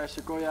dihet tek sa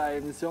shikoja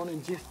emisionin,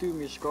 gjithë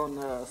tymi shkon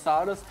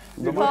Sarës. I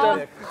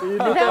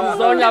lutem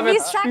zonjave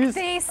të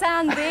shtëpisë.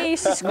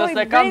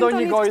 Nëse ka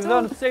ndonjë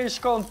gojdhën, pse i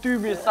shkon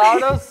tymi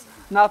Sarës?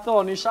 Na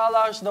thonë,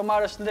 inshallah është do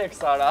marrësh lek,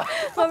 Sara.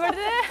 Po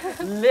vërtet?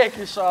 Lek,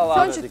 inshallah.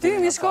 Thonë që ty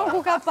mi shkon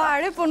ku ka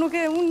pare, po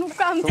unë nuk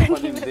kam të një.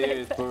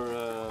 Faleminderit për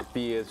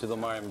pijet që do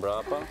marrim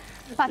mbrapa.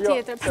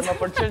 Patjetër. Se më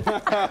pëlqen.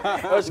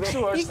 Është kështu,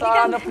 është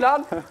Sara në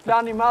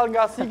plan i madh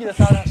nga Siki dhe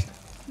Sara është.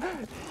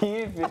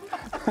 Hipi.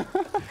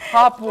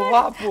 Hapu.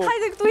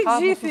 Hajde këtu i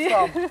gjithi.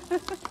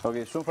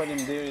 Okej, shumë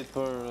faleminderit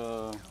për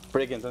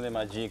prekjen tënde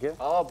magjike.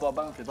 Po,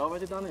 ban fitove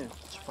ti tani.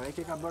 Çfarë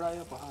ke ka bërë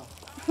ajo, po ha.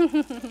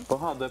 Po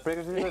ha, do e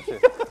prekësh një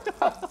tash.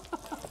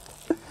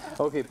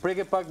 Okej,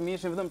 preke pak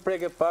mishin, vetëm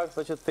preke pak,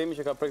 sa që të themi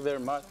që ka prek dhe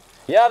Ermal.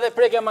 Ja dhe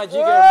prekja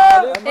magjike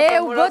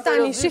Ermalit. U bë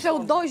tani, shife u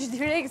dojsh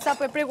direkt sa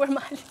po e preku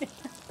Ermali.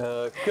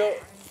 Kjo,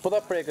 po ta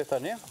prekësh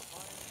tani?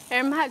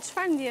 Ermal,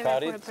 çfarë ndjeve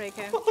kur e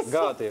preke?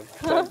 Gati.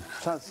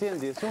 Si e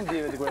ndje? Si unë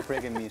ndjeve ti kur e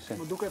preke mishin?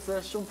 Më duket se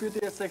është shumë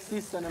pyetje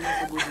seksiste në mes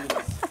të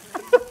kuzhinës.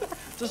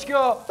 Ç'është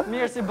kjo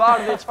mirë si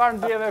bardhi, çfarë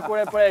ndjeve kur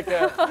e preke?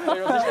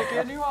 Seriozisht e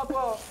keni ju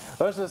apo?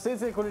 Është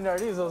secili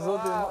kulinarizë, o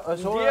zoti,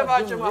 është ora. Ndjeva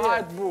që më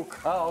hajt buk.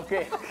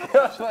 Okej.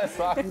 Është më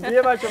saktë.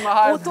 Ndjeva që më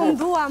hajt buk. U të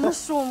ndua më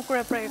shumë kur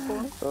e preku.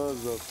 O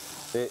zot.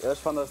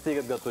 Është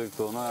fantastike të gatoj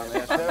këtu. Në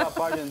shera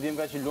parë që ndjem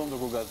kaq i lumtur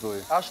kur gatoj.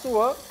 Ashtu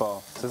ë?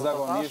 Po, se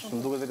zakonisht më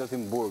duket se ka si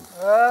në burg.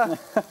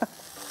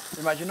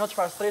 Imagjino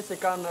çfarë stresi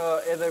kanë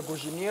edhe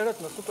kuzhinierët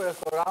në super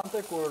restorante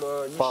kur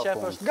një shef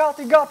është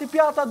gati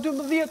pjata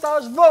 12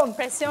 është vënë.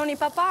 Presioni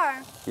pa parë.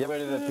 Jep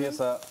edhe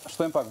pjesa,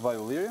 shtojmë pak vaj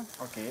ulliri.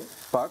 Okej.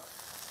 Pak.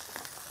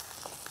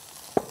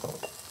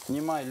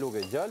 Një maj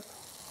lugë gjalp.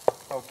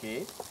 Okej.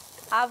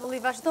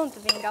 Avulli vazhdon të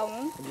vinë nga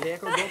unë.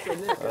 Leko do të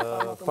lekë.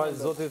 Falë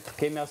zotit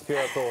kemi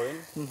aspiratorin.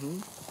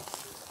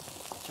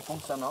 Që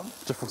funksionon.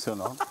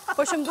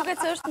 Po që më duket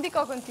se është mbi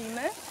kokën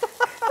time.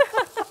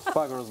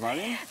 Pak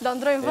rozmarin. Do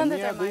ndrojmë vendet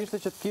e mirë do ishte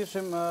që të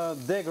kishim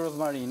deg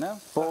rozmarine,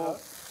 po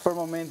për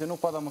momentin nuk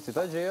pata mos i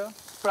ta gjeja.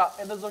 Pra,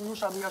 edhe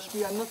zonjushat nga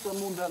shtëpia nëse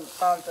munden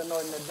ta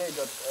alternojnë me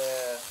degët e...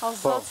 O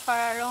zot,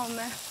 çfarë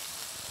arome.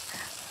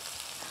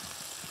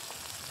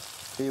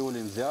 I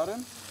ulin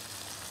zjarrin.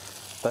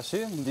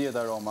 Tashi ndihet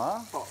aroma, ha?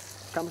 Po.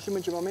 Kam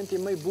përshtypjen që momenti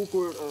më i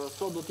bukur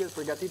sot do të jetë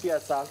përgatitja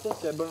e salsës,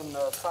 që e bën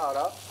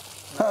Sara.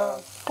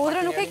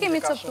 Pudrën nuk e kemi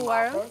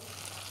coptuar.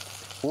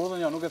 Pudrën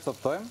jo, nuk e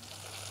coptojmë.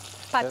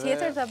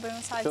 Patjetër ta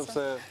bëjmë salsën.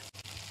 Nëse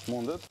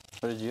mundet,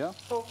 regjia.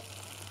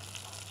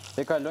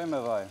 E kalojmë me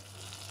vaj,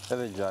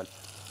 edhe gjalp.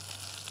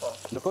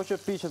 Ndërkohë që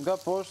piqet nga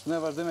poshtë, ne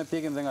vazhdojmë me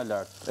pjekjen dhe nga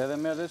lart. Edhe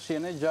merr dhe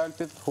shijen e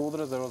gjalpit,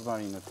 hudrës dhe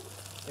rozmarinit.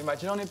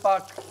 Imagjinoni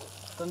pak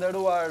të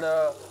nderuar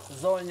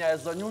zonja e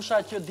zonjusha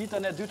që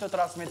ditën e dytë të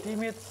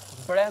transmetimit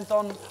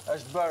Brenton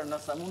është bërë,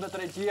 nëse mundet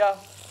regjia.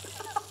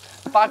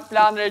 Pak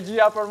plan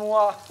regjia për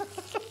mua.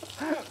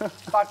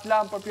 Pak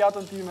plan për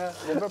pjatën time.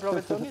 Je bërë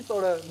profesionist,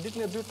 ore,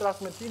 ditën e dytë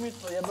transmetimit,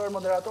 je bërë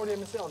moderatori i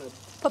emisionit.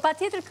 Po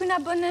patjetër ky na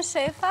bën në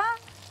shefa.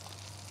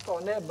 Po,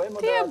 ne bëjmë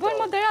moderator. Ti e bën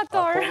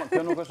moderator.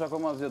 Kjo nuk është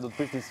akoma asgjë, do të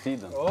prishni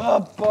sfidën.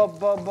 Po,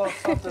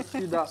 sot e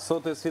sfida.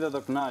 Sot e sfida do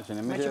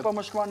kënaqeni. Me që po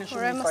më shkruani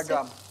shumë në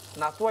Instagram.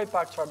 Na thuaj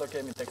pak çfarë do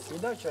kemi tek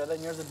sfida, që edhe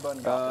njerëzit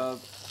bëhen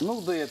gati.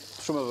 Nuk do jetë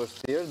shumë e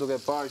vështirë, duke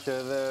parë që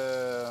edhe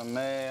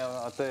me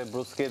atë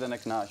brusketën e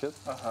kënaqet.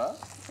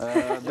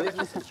 Do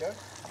jetë sikur.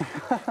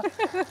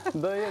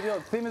 Do jetë, jo,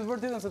 themi të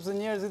vërtetën sepse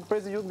njerëzit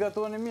presin ju të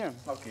gatuani mirë.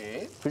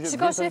 Okej.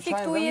 Shiko shefi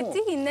këtu je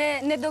ti,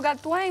 ne do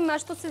gatuajmë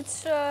ashtu siç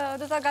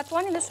do ta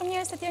gatuani dhe shumë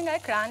njerëz të tjerë nga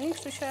ekrani,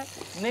 kështu që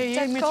ne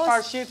jemi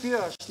çfarë shefi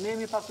është, ne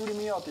jemi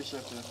pasurimi joti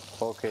shefi.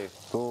 Okej,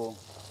 tu.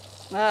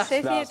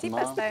 Shefi je ti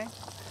pastaj.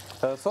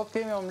 Sot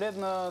kemi omlet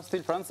në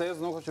stil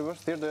francez, nuk është që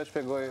vështirë, do ja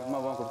shpjegoj më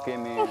vonë kur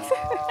kemi.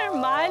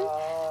 Ermal,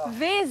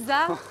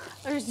 veza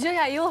është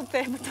gjëja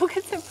jote, më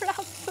duket se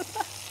prapë.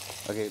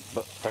 Okej,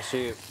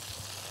 tashi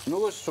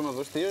nuk është shumë e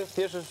vështirë,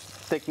 thjesht është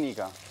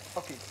teknika.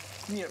 Okej,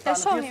 mirë, pra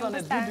në pjesën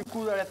e dy diku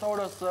rreth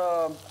orës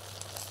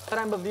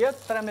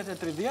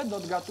 13:30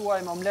 do të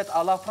gatuajmë omlet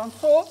à la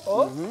François.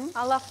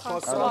 À la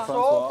François.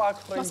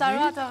 Pak frëngjë. Mos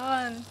harro të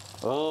hën.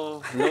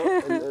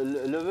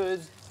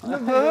 Lëvëz.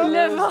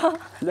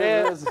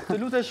 Të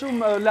lutem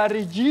shumë la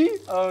regji,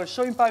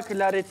 shojmë pak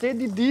la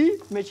recette di,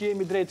 me që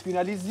jemi drejt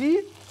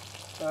finalizi.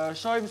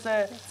 Shohim se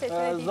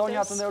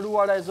zonja të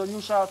nderuara e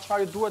zonjusha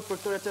çfarë duhet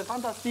për këtë recetë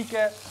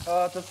fantastike,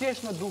 të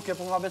thjeshtë në duke,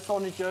 por ma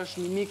besoni që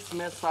është një mix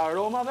mes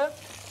aromave.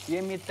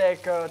 Jemi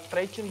tek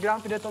 300 gram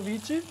fileto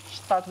viçi,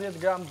 70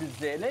 gram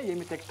bizele,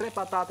 jemi tek 3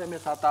 patate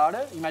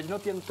mesatare, imagjino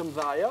të jenë të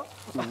mëdhaja.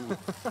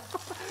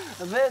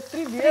 Dhe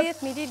 30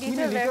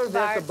 ml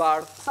verë të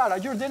bardhë. Sara,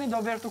 Gjordeni do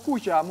verë të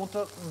kuqe, a mund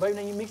të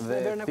bëjmë një mix me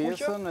verën e kuqe?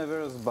 Dhe pjesën e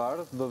verës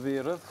bardhë do vi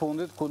rreth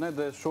fundit ku ne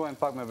do e shohim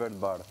pak me verë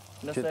të bardhë,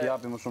 që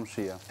t'japi më shumë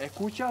shija. E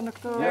kuqja në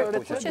këtë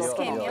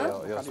recetë?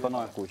 Jo,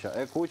 s'pënoj e kuqja.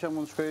 E kuqja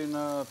mund të shkojë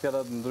në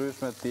pjatat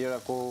ndryshme të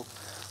tjera ku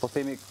po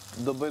themi,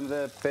 do bëjmë dhe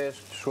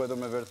peshk shuetur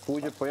me verë të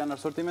kuqe, por janë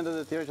asortimentet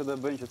e tjera që do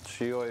bëjnë që të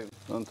shijoj,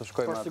 të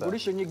shkojmë atë. Por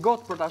sigurisht që një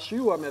gotë për ta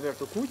shijuar me verë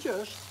të kuqe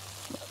është?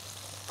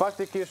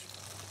 Faktikisht,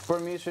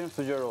 për mishin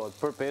sugjerohet,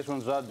 për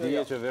peshkun gjatë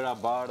dije që vera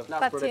bardhë.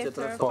 Për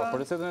recetën e sotme. Po,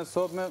 për recetën e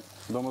sotme,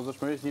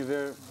 domosdoshmërisht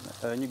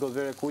një gotë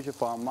verë e kuqe,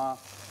 po ama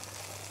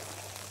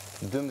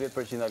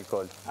 12%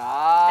 alkohol.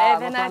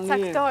 Edhe na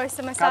caktor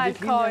se me sa alkohol. Ka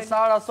ditëlindjen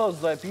Sara sot,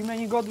 do e pime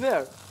një gotë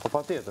verë? Po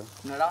patjetër.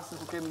 Në rastin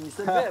ku kemi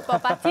 20 verë. Po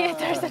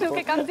patjetër, se nuk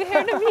e kam dy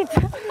herë në vit.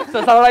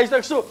 Se Sara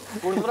ishte kështu.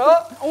 Urdhëro?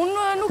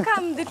 Unë nuk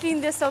kam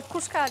ditëlindje sot.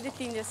 Kush ka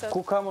ditëlindje sot?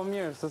 Ku ka më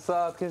mirë, se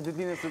sa të kesh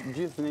ditëlindje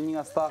gjithë në një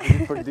nga stafi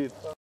ditë për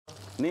ditë.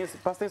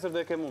 Pas nesër do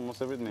e kem unë, mos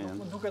e vrit me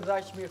jenë. Duke dhe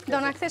aqë mirë do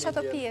na kthesh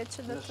ato pijet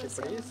që do të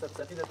Shqipëri,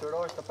 sepse ti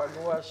detyrohesh të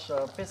paguash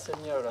 500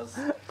 njerëz.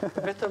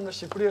 Vetëm në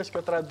Shqipëri është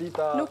kjo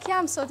tradita. Nuk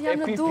jam sot,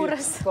 jam në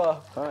Durrës.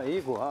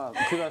 Iku,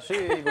 qyrashi,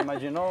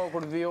 imagjino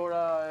kur vi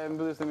ora e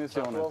mbyllis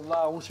emisionit. Po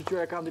vlla, unë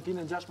shqyqyra e kam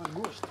ditën e 16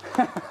 gusht.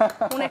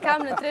 Unë e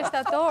kam në 3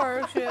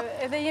 shtator,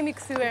 edhe jemi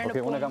kthyer në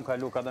punë. Unë e kam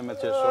kalu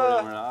 14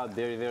 qershor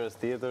deri verës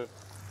tjetër.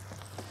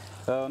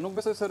 Nuk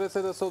besoj se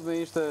receta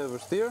sotme ishte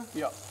vështirë.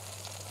 Jo.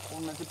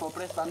 Unë me ti po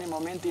pres tani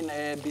momentin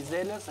e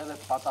bizeles edhe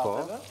të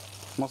patateve.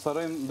 Mos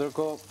harrojmë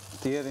ndërkohë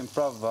të hedhim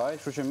prap vaj,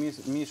 kështu që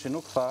mishi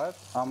nuk thahet,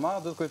 ama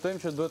do të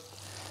kujtojmë që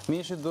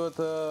mishi duhet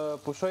të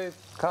pushoj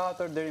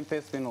 4 deri në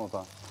 5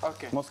 minuta.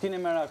 Mos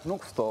keni merak,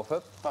 nuk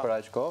ftofet për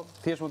aq kohë.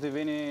 Thjesht mund t'i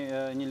veni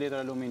 1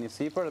 letër alumini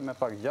sipër me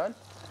pak gjallë.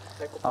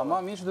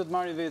 Ama mishi duhet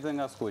marrë vete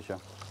nga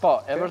skuqja. Po,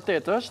 e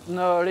vërtet është,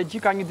 në regji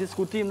ka një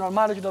diskutim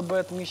normale që do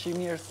bëhet mishi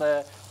mirë se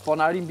po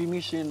në arim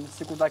bimishin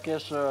si ku ta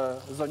kesh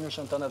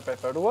zonjushën të në të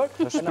preferuar,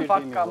 e në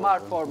fakt ka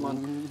marrë formën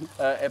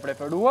e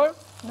preferuar.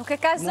 Nuk e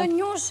ka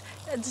zonjush,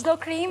 gjdo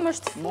krijim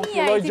është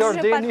fëmija, i t'i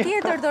shre pa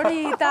tjetër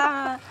Dorita.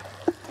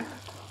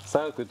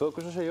 Sa e kujtojt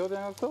kush është e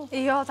jotja nga këto?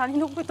 Jo,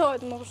 tani nuk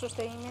kujtojt më kush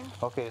është e imi.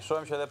 Okej,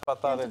 shohem që edhe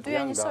patatet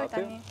janë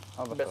gati.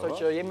 Besoj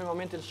që jemi në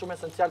momentin shumë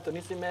esencial të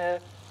nisi me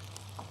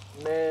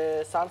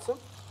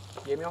salsën.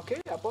 Jemi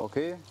okej, apo?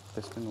 Okej,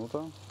 5 minuta.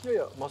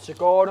 Jo, mos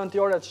shiko orën t'i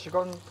orët,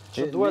 shikon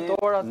që duhet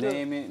ora të... Ne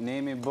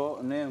jemi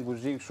ne në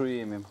kuzhinë kështu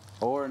jemi.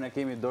 Orën e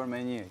kemi dorë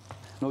me një.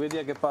 Nuk e di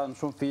a ke pa në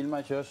shumë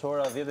filma që është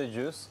ora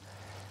 10:30.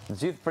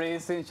 Gjithë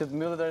presin që të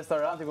mbyllet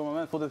restoranti kur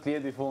moment futet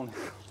klienti i fundit.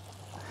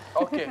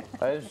 Okej.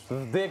 A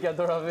është vdekja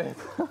dora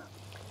vetë.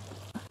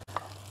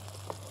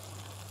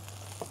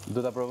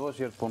 Do ta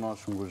provosh herë të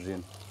punosh në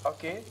kuzhinë.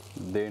 Okej.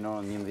 Deri në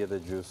orën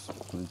 11:30,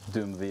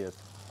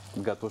 12.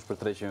 Gatush për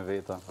 300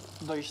 veta.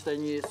 Do ishte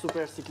një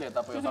super siklet,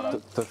 apo jo Sara?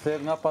 Të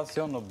thërë nga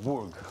pasion në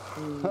burg.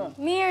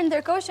 Mirë,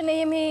 ndërkohë që ne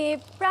jemi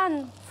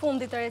pranë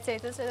fundit të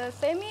recetës, edhe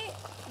themi,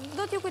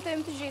 do t'ju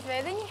kujtojmë të gjithve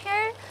edhe një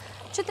herë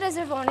që të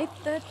rezervoni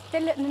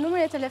në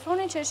numrin e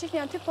telefonit që është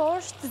një aty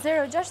poshtë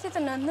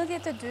 069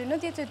 92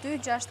 92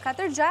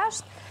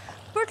 646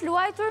 për të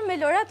luajtur me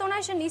lorat tona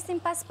që nisim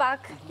pas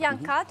pak. Janë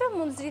 4,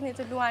 mund zgjidhni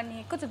të luani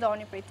këtë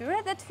doni prej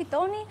tyre dhe të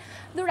fitoni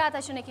dhurata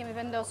që ne kemi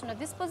vendosur në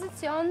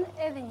dispozicion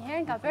edhe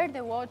njëherë nga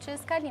Verde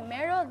Watches,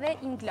 Calimero dhe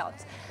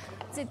Inglot.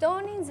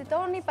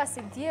 Nxitoni,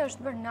 pasi dje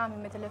është bërë nami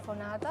me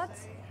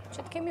telefonatat,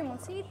 që të kemi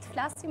mundësi të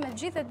flasim me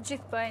gjithë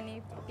bëheni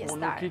pjesëtar.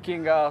 Unë nuk iki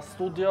nga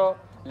studio,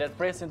 le të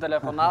presin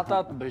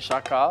telefonatat, bëj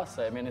shaka,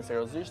 se e meni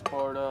seriozisht,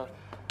 por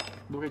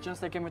duke qenë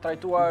se kemi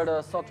trajtuar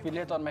sot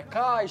fileton me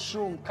kaj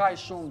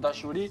shumë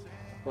dashuri,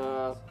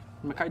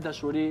 me kaj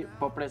dashuri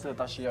po preset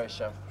ta shijoj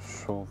shef.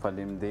 Shumë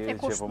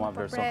faleminderit që po ma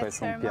vlerëson kaj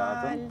shumë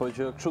pjatën, po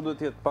që kështu do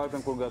t'jetë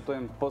paktën kur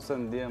gatojmë, po se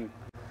ndjem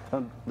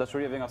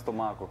dashuria vjen nga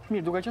stomaku.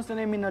 Mirë, duke qenë se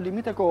ne jemi në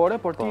limite kohore,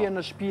 por ti je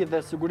në shtëpi dhe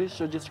sigurisht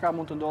që gjithçka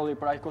mund të ndodhi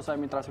për aq kohë sa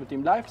jemi në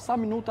transmetim live, sa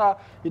minuta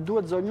i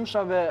duhet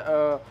zonjushave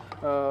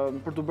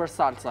për të bërë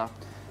salsa?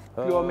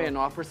 Più o meno,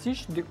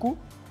 afërsisht diku?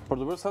 Për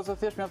të bërë salsa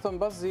thjesht mjafton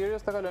mbas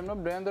zierjes, ta kalojmë në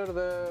blender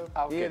dhe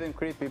i hedhim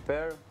krip,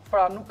 piper.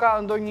 Pra nuk ka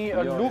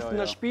ndonjë luftë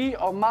në shtëpi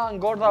o ma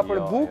ngordha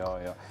për bukë.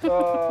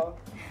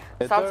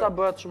 Salsa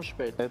bëhet shumë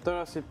shpejt. E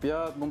tëra si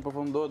pjatë mund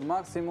përfundohet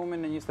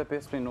maksimumin në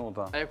 25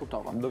 minuta. E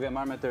kuptova. Duke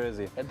marrë me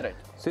Terezi. E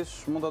drejtë. Siç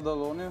mund ta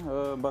dalloni,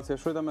 mbasi e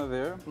shojta me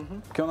verë,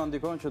 kjo na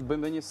ndikon që të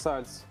bëjmë edhe një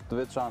salsë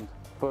të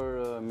veçantë për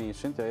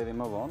mishin, t'ja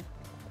hedhim më vonë,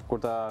 kur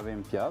ta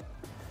vëmë pjatë.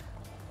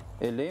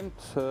 E lejmë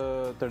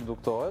të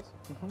reduktohet,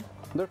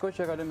 ndërkohë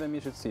që e kalojmë dhe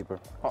mishit sipër.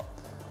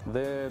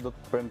 Dhe do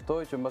të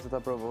premtoj që mbasi ta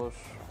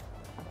provosh,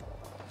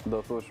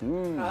 do thosh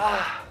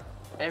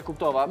E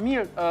kuptova.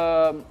 Mirë,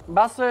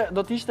 mbase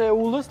do t'ishte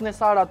ullës, ne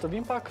Sara të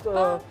vim pak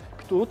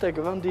këtu tek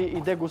vendi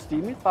i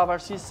degustimit,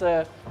 pavarësisht se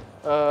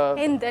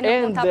Ende nuk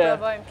mund ta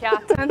provojmë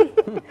pjatën.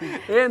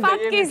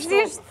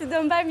 Fatkesisht do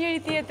mbajmë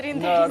njëri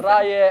tjetrin në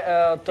raje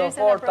të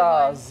forta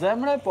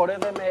zemre, por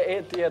edhe me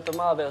etje të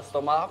madhe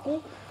stomaku,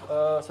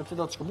 sepse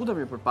do të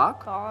shkëputemi për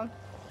pak.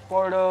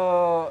 Por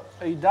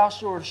i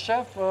dashur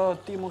shef,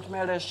 ti mund të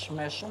merresh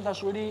me shumë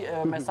dashuri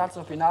me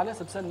salsën finale,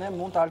 sepse ne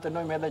mund të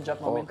alternojmë edhe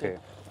gjatë momentit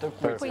të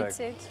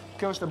kuicit.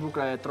 Kjo është e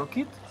bukur e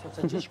Trokit,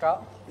 sepse gjithçka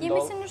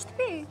jemi si në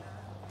shtëpi.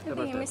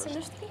 Jemi si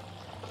në shtëpi.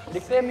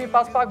 Rikthehemi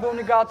pas pak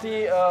bëhuni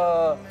gati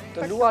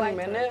të luani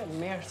me ne,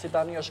 mirë si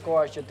tani është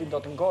koha që ti do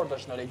të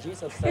ngordësh në regji,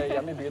 sepse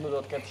jam i bindur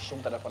do të ketë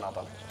shumë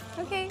telefonata.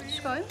 Okej,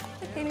 shkojmë,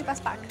 rikthehemi pas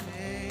pak.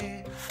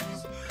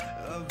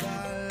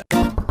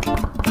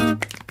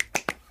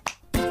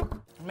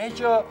 Me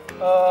që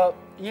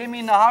jemi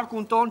në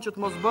harkun tonë që të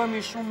mos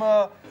bëhemi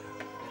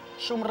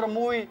shumë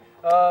rëmuj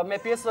me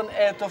pjesën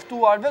e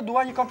tëftuarve,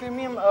 dua një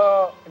konfirmim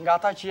nga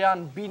ata që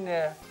janë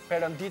bine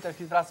perëndit e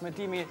këtij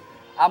transmetimi.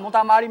 A mund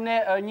ta marrim ne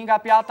një nga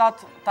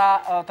pjatat, ta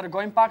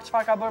tregojmë pak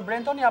çfarë ka bërë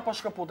Brentoni apo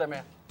shkëputemi?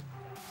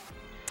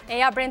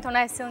 Eja Brenton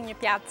e sill një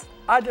pjatë.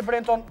 Hajde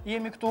Brenton,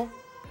 jemi këtu.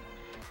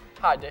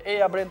 Hajde,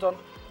 eja Brenton.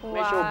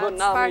 Me që u bën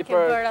nami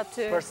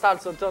për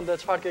salsën tënde,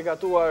 çfarë ke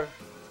gatuar?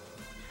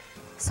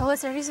 Solle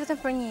servis vetëm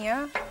për një,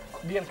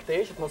 Bien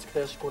këtej, që të mos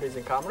kthesh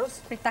kurrizin kamërës.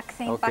 Për ta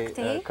kthejmë pak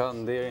tej. Ka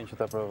nderin që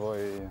ta provoj.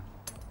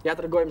 Ja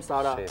tregojmë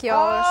Sara. Kjo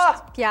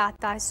është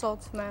pjata e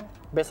sotme.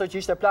 Besoj që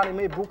ishte plani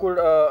më i bukur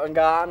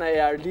nga ana e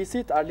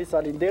Arlisit, Arlis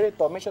falinderit,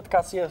 po me që të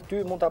ka sjellë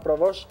ty mund ta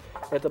provosh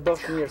e të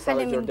bësh mirë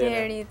Sara Gjordeni.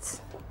 Faleminderit.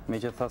 Me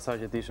që tha sa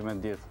që ti ishe me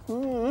dietë.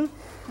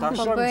 Ta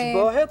shohim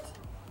ç'bëhet.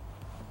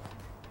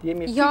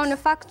 Jemi Jo, në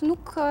fakt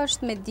nuk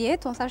është me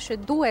dietë, unë thashë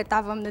duhet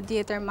ta vëmë në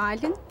dietë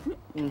Ermalin.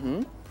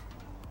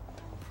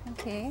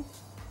 Okej.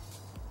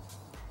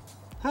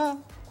 Ha.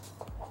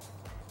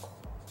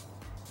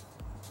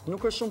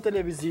 Nuk është shumë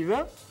televizive,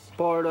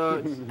 por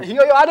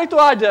jo, hajde këtu,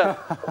 hajde.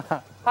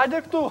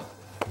 Hajde këtu.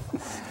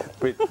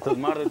 Prit, të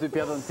marrë dhe ty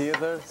pjatën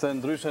tjetër, se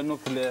ndryshe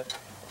nuk të le.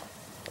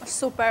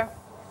 Super.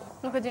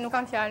 Nuk e di, nuk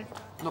kam fjalë.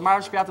 Do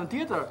marrësh pjatën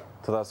tjetër?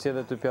 Të ta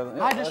sjellë ty pjatën.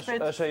 Hajde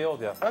shpejt. Është e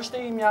jotja. Është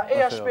e imja,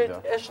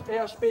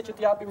 eja shpejt që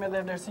t'japim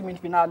edhe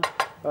vlerësimin final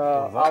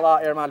alla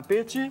Ermal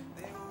Peçi.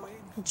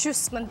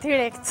 Gjysmën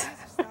direkt.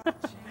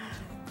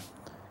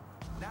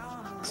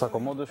 Sa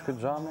komod është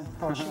këtë xhami?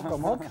 Po, shumë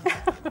komod.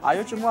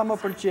 Ajo që mua më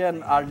pëlqen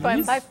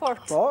Arlis,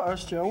 po,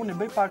 është që unë i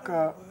bëj pak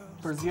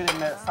përzierje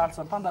me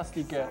salsën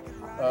fantastike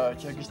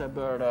që kishte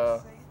bërë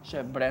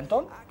shef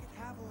Brenton.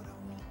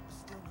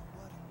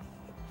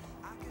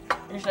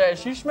 Ishte e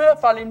shishme,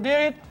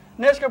 faleminderit.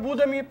 Ne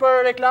shkëputemi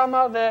për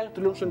reklama dhe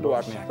të lumshëm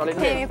duart.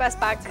 Faleminderit. Kemi pas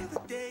pak.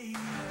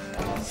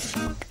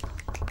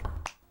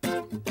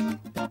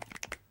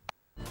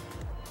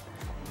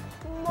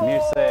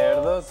 Mirë se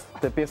erdhët,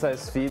 te pjesa e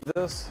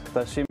sfidës,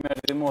 tash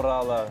merri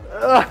morralla.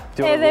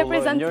 Edhe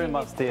prezantimi. Njëri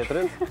mas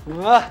tjetrit.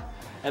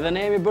 Edhe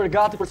ne jemi bërë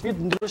gati për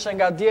sfidë, ndryshe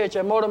nga dje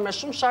që morëm me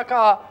shumë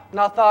shaka,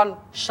 na than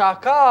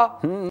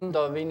shaka,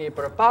 do vini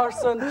për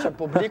parsën, që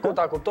publiku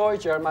ta kuptoj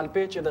që Ermal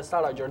Peçi dhe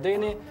Sara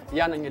Gjordeni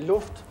janë në një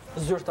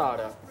luftë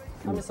zyrtare.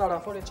 Kami Sara,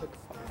 foli çik.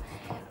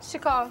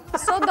 Shiko,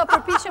 sot do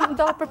përpiqem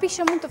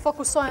mund të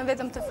fokusohem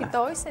vetëm të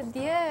fitoj, se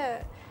dje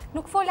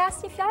nuk fol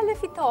asnjë fjalë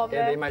fitove.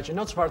 Edhe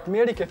imagjino çfarë të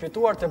mirë ke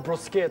fituar te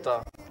brusketa.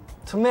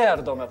 Të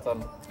merë, do me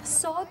thënë.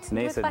 Sot,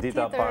 nëse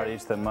dita parë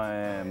ishte më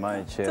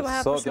e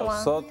qetë.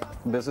 Sot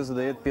besoj se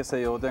do jetë pjesë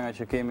e jote, nga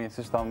që kemi,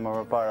 siç thamë më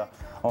përpara,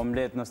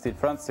 omletë në stil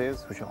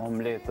francez, ku që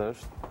omletë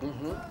është,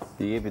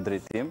 i jepi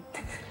drejtim.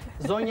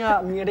 Zonja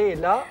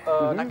Mirela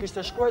na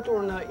kishte shkruar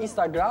në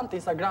Instagram, te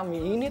Instagrami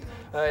i Init,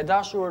 e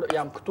dashur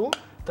jam këtu.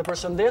 Të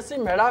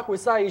përshëndesim, meraku i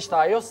saj ishte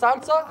ajo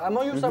salca, a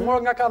më ju se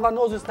morë nga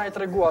kavanozis na i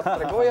tregua.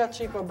 Tregoja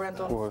qiko,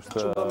 Brenton,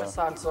 që do me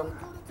salcën.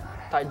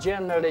 Ta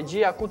gjenë në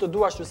regjia ku të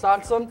duash të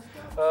salcën.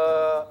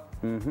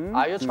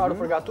 Ajo çfarë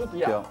përgatut?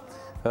 Ja.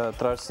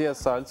 Trashësia e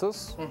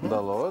salcës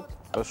dallohet,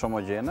 është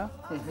homogjene.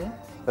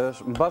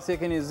 Mbasi e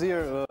keni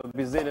zirë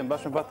bizelen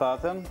bashkë me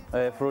pataten,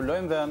 e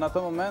frulojmë dhe në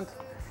atë moment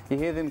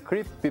i hedhim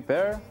krip,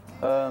 piper,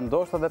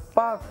 ndoshta dhe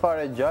pak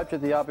fare gjallë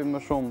që t'i japim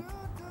më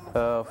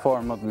shumë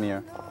formë më të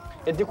mirë.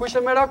 E diku ishte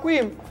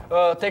merakuim,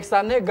 teksa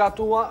ne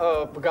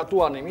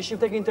gatuanim, ishim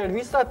tek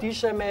intervistat,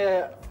 ishe me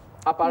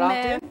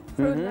aparatin.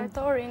 Me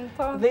frullatorin,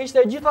 po. Dhe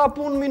ishte gjitha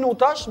punë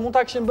minutash, mund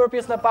ta kishim bërë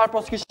pjesën e parë,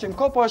 po s'kishim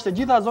kohë, po është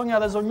gjitha zonja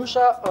dhe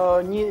zonjusha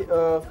një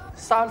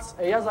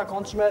salcë e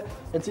jashtëzakonshme,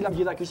 e cila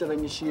gjitha kishte edhe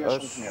një shije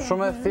shumë të mirë.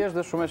 Shumë e thjeshtë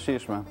dhe shumë e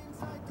shishme.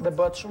 Dhe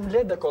bëhet shumë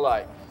lehtë dhe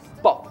kollaj.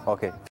 Po.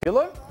 Okej,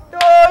 fillojmë?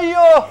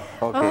 Jo!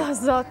 Oh,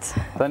 zot.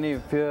 Tani,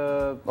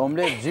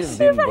 omletë gjithë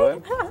dimë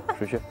bëjmë,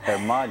 kështu që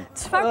Ermal.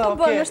 Çfarë po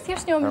bën? Është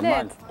thjesht një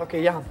omlet.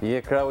 Okej, jam.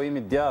 Je krau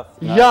imi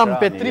djathtë. Jam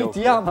Petrit,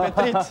 jam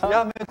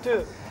me ty.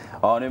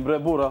 A, një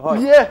bre burra,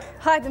 hajde. Je!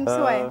 Hajde,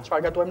 mësuaj.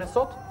 Çfarë gatuajmë ne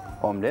sot?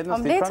 Omletë në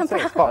stil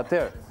francez.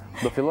 Atëherë,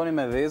 do filloni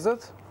me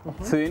vezët,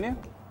 thyni.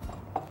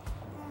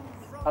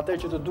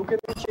 Atëherë që të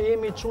dukemi që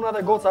jemi çuna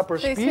dhe goca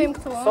për shtëpi,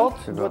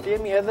 sot duhet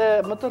jemi edhe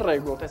më të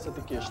rregullt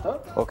estetikisht,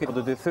 ë? Okej,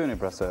 do t'i thyni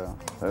pra se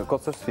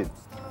kocë është sfidë.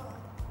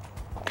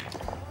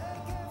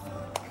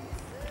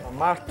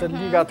 Marrë të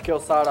ligat kjo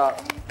Sara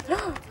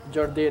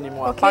Gjordeni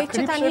mua. Okej,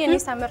 që tani e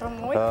nisa me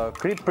rëmuj.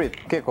 Krip prit,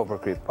 ke ko për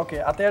krip.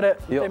 Okej, atëre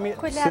Jo, temi...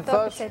 si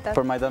thash,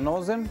 për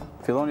majdanozin,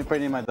 filloni prej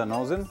një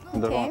majdanozin,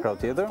 ndërkohë krau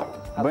tjetër,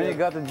 bëni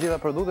gati të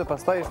gjitha produkte,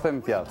 pastaj i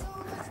shtojmë pjatë.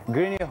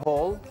 Grini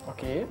whole.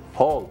 Okej.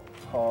 Whole.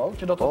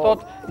 Që do të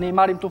thotë ne i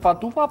marrim tufa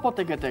po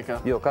teke.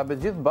 Jo, kape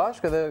gjithë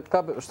bashkë edhe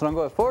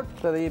shtrëngohet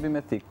fort edhe jepi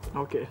me tik.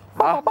 Okej.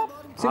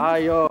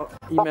 Ajo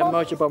ime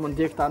më që po më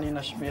ndjek tani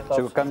në shtëpi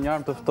thotë. Që kam një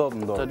armë të ftohtë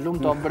në dorë. Të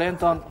lumë të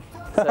Brenton,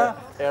 se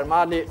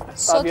Ermali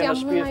sa vjen në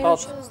shtëpi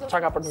thotë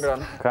çka ka për të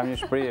ngrënë. Kam një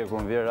shprehje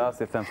kur vjen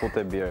rasti them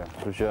fute birë.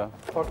 Kështu që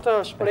po këtë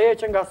shprehje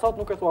që nga sot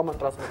nuk e thua më në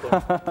transmetim.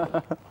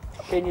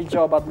 Ke një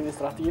job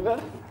administrative.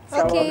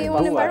 Okej,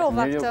 unë e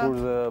mbarova këtë. këtë. Kur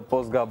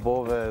pos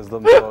gabove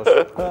s'do më thosh.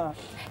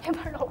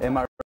 E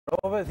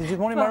marrove, ti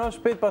gjithmonë i marrosh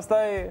shpejt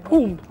pastaj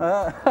humb.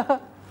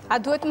 A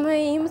duhet më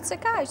imët se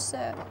kaq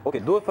se?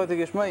 Okej, duhet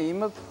faktikisht më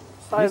imët.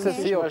 Sa e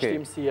rëndësishme është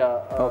imësia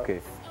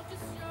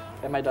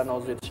e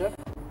majdanozit që?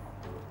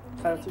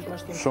 Sa e rëndësishme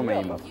është imësia? Shumë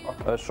e imët.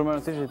 Është shumë e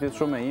rëndësishme që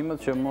shumë e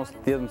imët që mos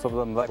t'jetë në sopë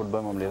të mëdha kur të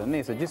bëjmë omletën.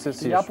 Nëse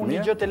gjithsesi është japun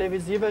një gjë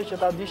televizive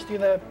që ta dish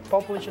ti dhe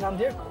populli që na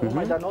ndjek, unë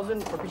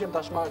majdanozin përpiqem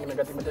ta shmang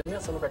negativet e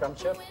mia se nuk e kam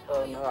qef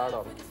në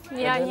aromë.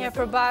 Ja një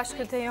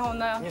përbashkët e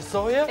jona. Një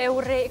soje? E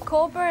urrej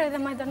kopër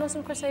edhe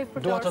majdanozin kurse i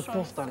përdor. Dua të të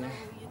puth tani.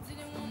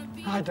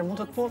 Hajde, mund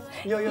të të puth?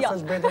 Jo, sa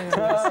s'bëjtë një.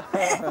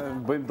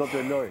 Bëjmë do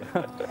të loj.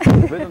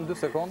 Vetëm 2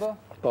 sekonda.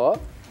 Po.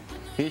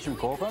 Hiqim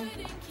kokën,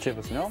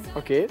 qepës njëm.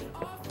 Okej.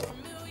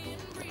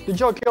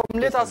 Dëgjoj, kjo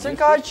omleta se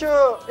ka që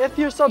e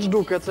thjesht sa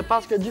ç'duket, se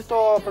pas ke gjithë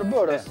to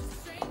përbërës.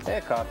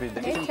 E kapi,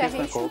 dhe hiqim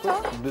pjesën e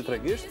kokës,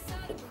 2-3 gisht.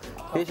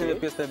 Hiqim dhe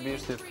pjesën e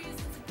bishtit.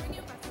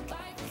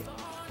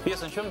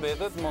 Pjesën që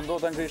mbetet,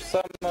 mundohet ta ngrish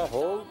sa më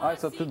holl,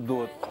 aq sa ty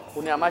duhet.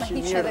 Unë jam aq i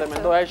mirë dhe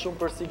mendoj aq shumë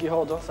për Sigi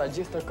Hodo, sa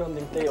gjithë të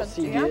këndin te o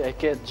Sigi e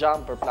ke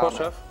xham për planë. Po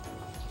shef.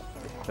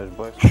 Është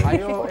bëj.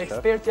 Ajo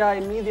ekspertja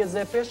e midjes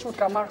e peshkut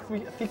ka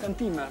marrë fikën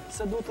time.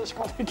 Pse duhet të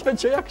shkojë kjo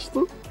gjëja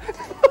kështu?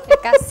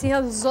 E ka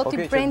sjell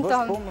zoti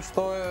Brenton. Po më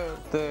shtoje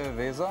te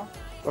veza.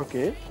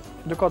 Okej.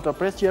 Ndërkohë të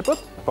pres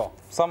qepët? Po,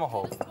 sa më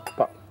holl.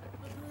 Po.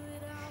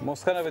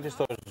 Mos kanë vetë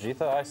shtosh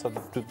gjitha, aq sa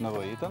ty të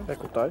nevojitën. E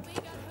kuptoj.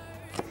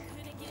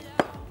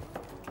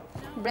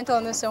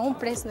 Brenton, nëse unë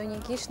pres në një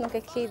gisht, nuk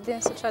e ke ide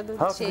se çfarë do të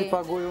qi. Ha, ti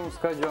paguaj unë,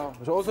 s'ka gjë.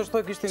 Ose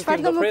shtoj gishtin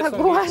tim, do presim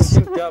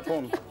gishtin tim t'jap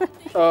unë.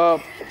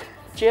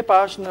 Qepa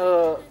është në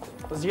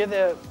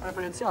zgjedhje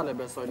preferenciale,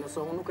 besoj, nëse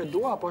unë nuk e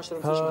dua, apo është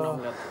rëndësishme në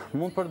omlet?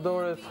 Mund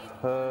përdoret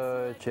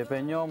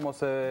qepe njom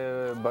ose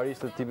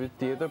barishtë të tipit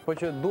tjetër, po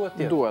që duhet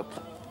tjetër. Duhet.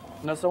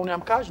 Nëse unë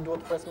jam kaq,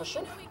 duhet të pres më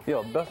shumë?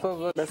 Jo,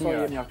 besoj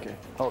jeni okej.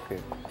 Okej.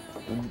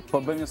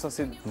 Po bëjmë një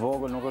sasi të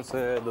vogël, nuk është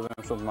se do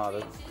bëjmë shumë të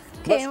madhe.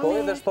 Bashkoj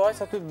dhe shtoj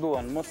sa ty të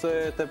duan, mos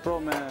e tepro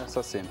me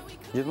sasin.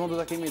 Gjithmonë do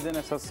ta kemi idenë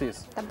e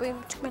sasisë. Ta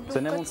bëjmë çik me lukët.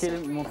 Se ne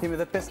mund kemi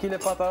edhe 5 kg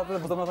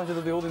patate, po domethënë që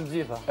do t'i hodhim të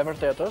gjitha. E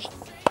vërtetë është.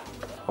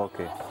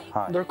 Okej.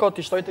 Hajde. Ndërkohë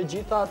ti shtoj të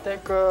gjitha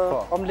tek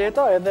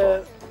omleta edhe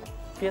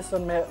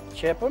pjesën me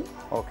qepën.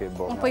 Okej,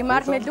 bo. Unë po i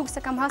marr me lukë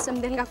se kam hasëm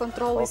del nga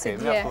kontrolli se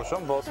dje. Okej, mjafto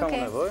shumë, bo, s'kam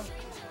nevojë.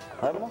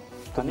 Hajde mo.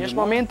 Tani është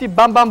momenti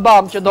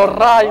bam që do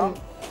rrajm.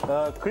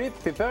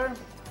 Krip, piper.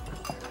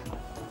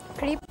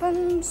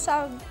 Kripën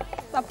sa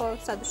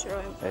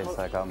dëshirojmë. E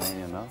sa ka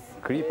menjë, no?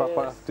 Kripa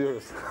para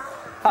ftyrës.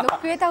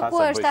 Nuk pyeta ku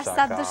është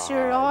sa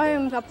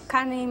dëshirojmë,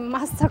 ka një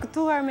mas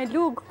caktuar me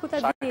lugë, ku ta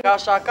di.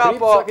 Shaka,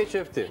 po. Sa ke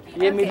qefti?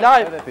 Jemi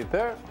live. Edhe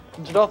piper.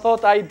 Çdo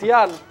thot ai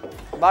Dian,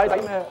 mbajti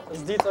me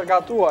s'di të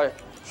gatuaj.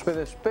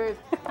 Shpejt e shpejt.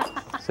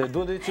 Se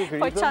duhet të çik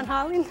Po ritëm. çan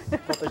hallin.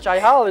 Po të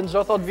qaj hallin,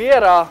 çdo thot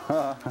Viera.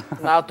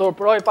 Na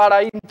turproj para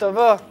ITV.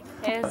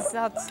 E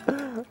zot.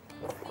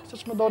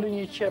 Ç'është më doli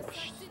një qep.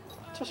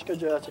 Ç'është kjo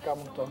gjëja që kam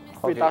këto?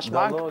 Okej,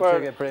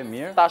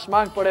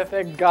 tashmang për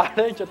efekt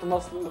gare që të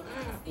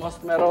mos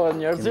merrohen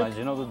njerëzit.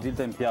 Imagjino të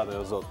dilte në pjatë,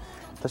 o zot.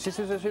 Tash si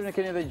se shihni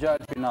keni edhe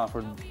gjallë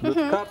pinafër. Do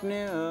të kapni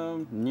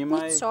një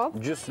maj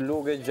gjys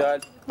lugë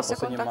gjallë ose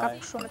një maj.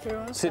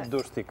 Si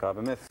dush ti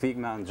kape, me fik,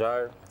 me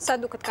anxhar. Sa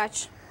duket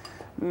kaq?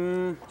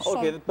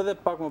 Okej, edhe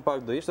pak më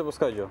pak do ishte, po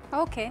s'ka gjë.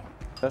 Okej.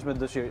 Është me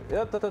dëshirë.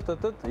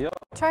 Jo.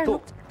 Çfarë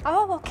nuk?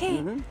 Oh, okej.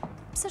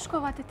 Pse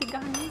shkova te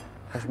Tigani?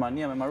 Është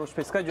mania me marrë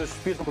shpejt, s'ka gjë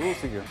shpirt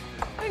rusi kjo.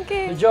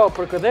 Okej. Dgjoj,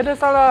 për këdele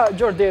Sara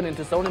Gjordenin,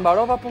 ti se unë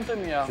mbarova punët e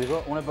mia.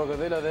 Shiko, unë për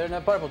këdele edhe herën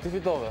e parë, po ti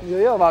fitove.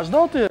 Jo,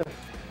 vazhdo ti.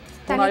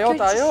 Puna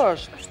jote ajo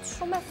është. Është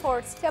shumë e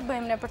fortë, t'ja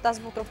bëjmë ne për ta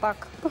zbutur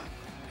pak.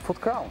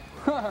 Fut krau.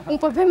 Unë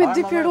po bëj me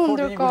 2 pirun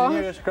ndërkohë.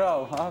 Një është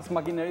krau, as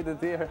makineritë e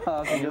tjerë,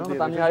 as gjë tjetër.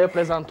 Tani ajo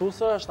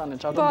prezantuese është tani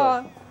çfarë do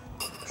bëj?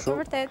 Po.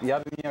 Vërtet.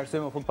 Japi një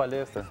arsye më fut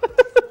palestër.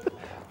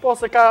 Po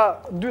se ka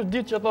 2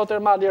 ditë që thot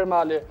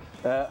Ermali.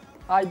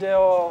 Hajde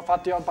o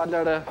Fation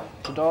Palere,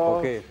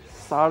 çdo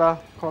Sara,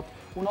 kot.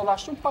 Unë hodha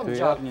shumë pak gjatë.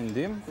 Ty jap një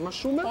ndim? Më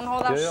shumë? Unë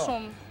hodha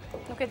shumë.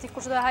 Nuk e di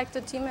kush do haj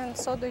këtë time,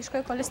 sot do i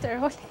shkoj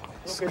kolesteroli.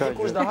 Nuk e di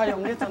kush do haj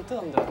omletën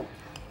tënde.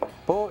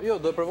 Po, jo,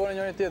 do e provoni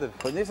njëri tjetër.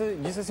 Po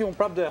gjithsesi unë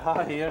prap do e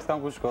haj herë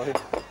s'kam ku shkoj.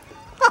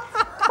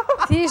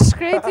 Ti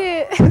shkreti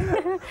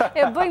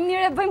e bëjmë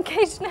mirë, e bëjmë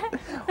keq ne.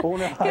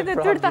 Unë e haj prap. Këtë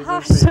detyrë të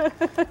hash.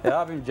 E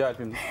hapim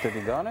gjalpim te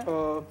Tigane.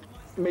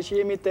 me që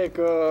jemi tek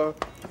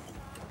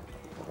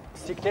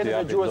sikletet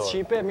e gjuhës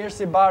shqipe, mirë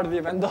si bardhi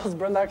vendos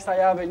brenda kësaj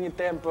jave një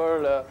temë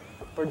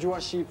për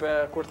gjuhën shqipe,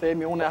 kur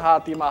themi unë e ha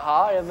ti ma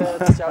ha, edhe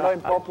të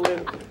sqarojmë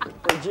popullin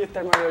për gjithë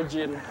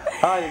terminologjinë.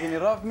 Hajde, keni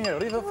rraf mirë,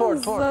 rritë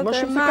fort. Më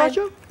shumë si ka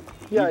që?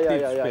 Ja.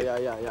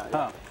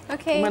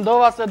 Okej.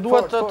 Mendova se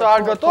duhet të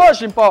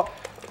argëtoheshim, po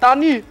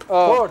tani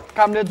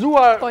kam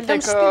lexuar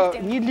tek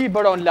një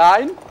libër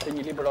online,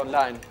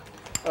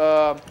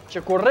 që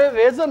kur rre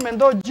vezën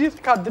mendoj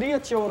gjithë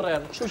kadrijet që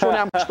urren. Kështu që unë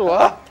jam kështu,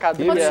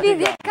 kadrije. Po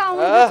ç'lidhje ka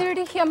unë do të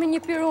rrihja me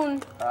një pirun?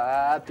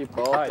 Ti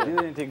po. Hajde,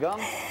 lidhje një tigan.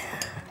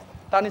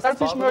 Tani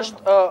sartishme është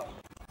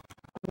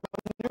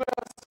mënyra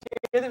se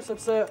jetim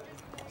sepse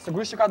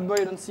sigurisht që ka të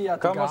bëjë rëndësia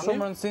tigani. Ka më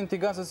shumë rëndësinë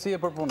tigan se si e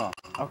përpuna.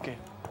 Okej.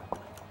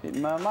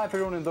 Me maj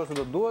pirunin ndoshta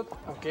do duhet.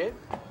 Okej.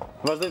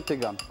 Vazhdojmë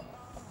tigan.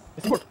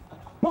 I sigurt.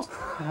 Mos.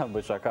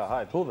 Bëj çaka,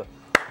 hajde, hudhe.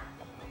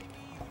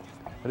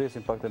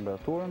 Rrisim pak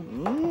temperaturën.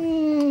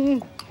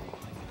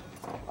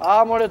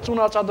 More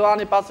çuna qa do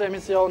ani pas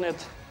emisionit.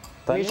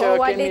 Mi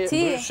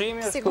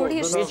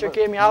që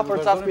kemi afër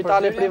ca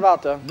spitale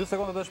private. 2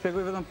 sekonda të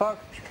shpjegoj vetëm pak.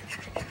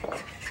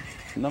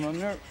 Në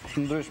mënyrë të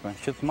ndryshme,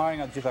 që të marrin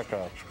nga të gjitha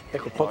krahët. E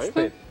kuptoj.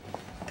 Shpejt.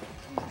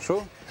 Shu,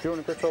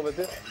 piruni kërçove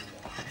ti.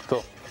 Këto.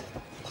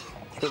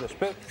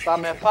 Shpejt. Sa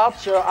me fat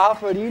që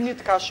afër init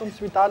ka shumë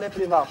spitale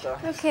private.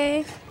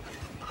 Okej.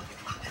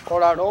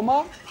 Por aroma?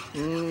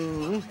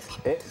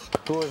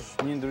 Këtu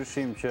është një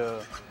ndryshim që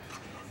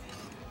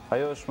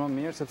ajo është më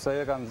mirë sepse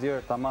ajo ka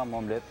nxjerrë tamam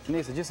omlet.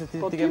 Nëse gjithsesi ti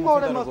ke mundësi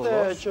ta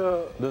rregullosh,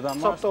 do ta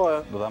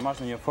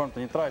marrësh në një formë të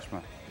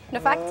njëtrajtshme. Në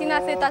fakt ti na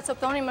the ta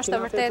coptoni më është të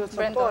vërtet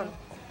Brendon.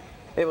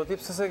 Po ti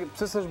pse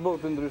s'është bërë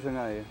të ndryshe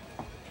nga ai?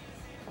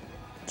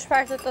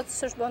 Çfarë të thotë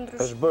se është bërë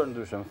ndryshe? Është bërë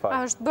ndryshe në fakt.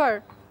 Është bërë.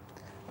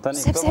 Tani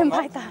sepse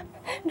mbajta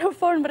në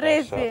formë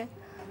rrethi.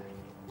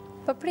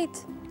 Po prit.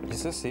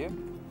 Gjithsesi,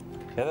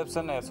 edhe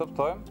pse ne e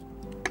coptojmë,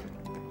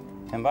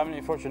 e mbajmë në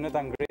një formë që ne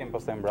ta ngrejmë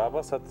pastaj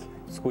mbrapa sa të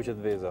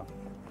skuqet veza.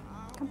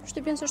 Kam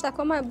përshtypjen se është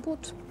akoma e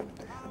butë.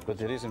 Do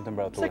të rrisim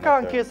temperaturën. Se ka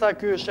ankesa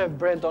ky shef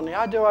Brendoni?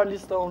 Hajde o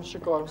liston,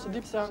 shikoj, se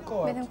di pse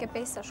ankohet. Vetëm ke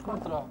 5 sa shkon.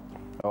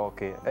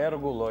 Okej, e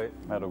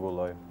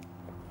rregulloj.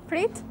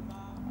 Prit.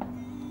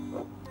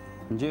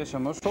 Ngjeshë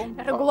më shumë.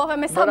 E rregullove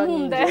me sa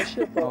munde.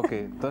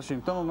 Okej, tash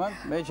në këtë moment,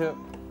 me që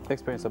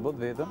eksperjenca bot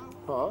vetëm.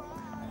 Po.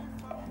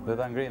 Dhe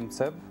ta ngrejmë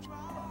cep.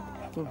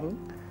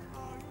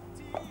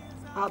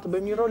 Të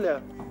bëjmë një role.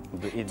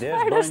 Ideja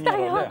është bëjmë një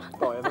role.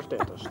 Po, e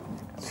vërtet është.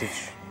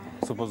 Siç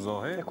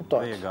supozohej,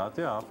 kuptoj. Je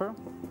gati, afër.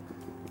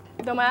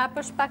 Do më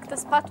japësh pak të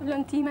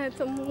spatulën time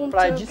të mund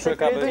Pra të gjithë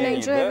sekretin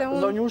edhe unë.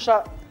 Zonjusha,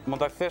 mund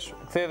ta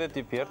kthej edhe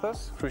ti pjertas,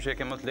 kështu që e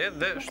ke më të lehtë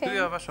dhe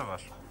shtyja avash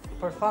avash.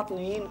 Për fat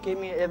në in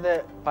kemi edhe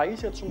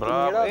pajisjet shumë të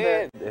mira dhe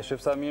e shef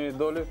sa mirë i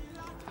doli.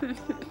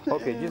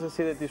 Okej,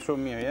 gjithsesi edhe ti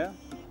shumë mirë, ja.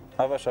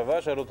 Avash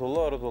avash, e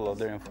rrotullo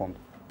deri në fund.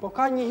 Po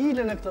ka një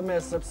hile në këtë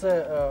mes sepse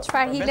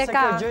çfarë hile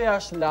ka? Kjo gjëja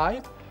është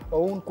live.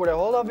 Unë kur e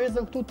holla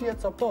vezën këtu ti e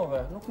coptove,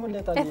 nuk më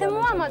le ta E the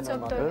mua ma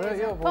coptove.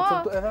 Jo, po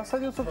edhe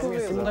asaj ju coptove.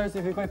 Si mund ta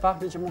justifikoj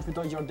faktin që mund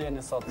fitoj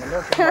Gjordeni sot, më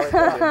lër të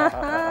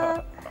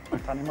marrë.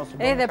 Tani mos u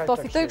bën. Edhe po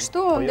fitoj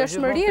kështu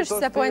ndeshmërisht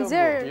se po e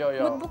nxjerr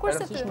më të bukur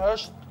se ty. Rëndësishme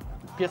është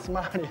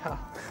pjesëmarrja.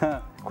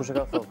 Kush e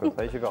ka thënë këtë?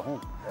 Ai që ka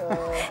humb.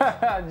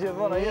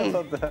 Gjithmonë ai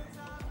thotë.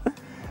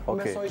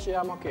 Besoj që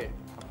jam okay.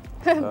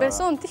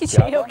 Beson ti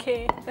që je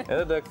okay.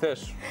 Edhe do e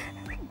kthesh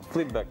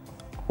flip back,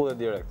 hudhe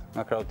direkt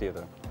nga krahu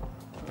tjetër.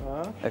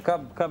 E ka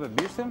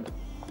bebishtin,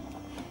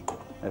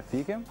 e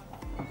fikim.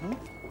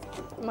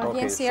 Ma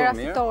vjen si era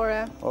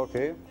fitore.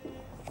 Okej.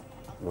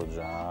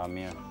 Goxha,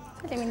 mirë.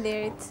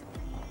 Faleminderit.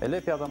 E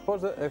le pjatën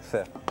poshtë dhe e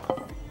kthe.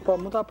 Po,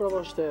 mund ta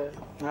provosh te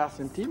në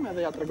rastin tim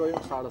edhe ja tregoj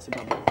unë Sara si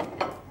ta bëj.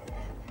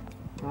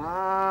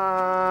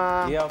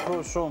 I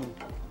afru shumë.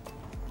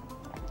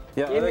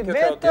 Jemi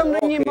vetëm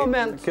në një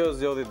moment. Kjo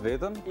zgjodhit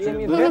vetëm.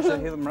 Jemi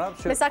vetëm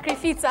me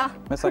sakrifica.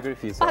 Me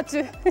sakrifica. Pa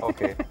ty.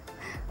 Okej.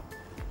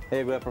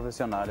 Egoja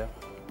profesionale.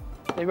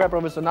 Egoja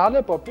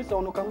profesionale, po pse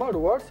unë nuk kam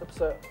mbaruar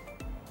sepse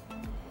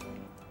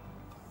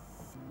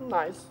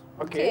nice.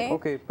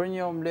 Okej, për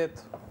një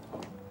omlet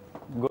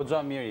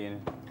goxha mirë jeni.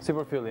 Si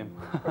për fillim.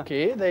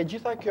 Okej, dhe e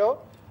gjitha kjo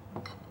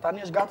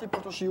tani është gati për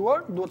të shijuar,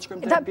 duhet të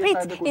shkojmë te pjesa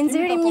e degurstimit. I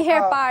nxjerrim një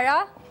herë para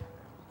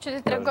që të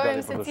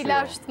tregojmë se cila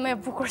është më e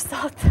bukur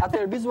sot.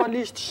 Atëherë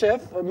vizualisht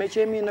shef, me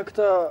që jemi në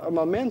këtë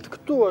moment,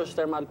 këtu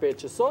është Ermal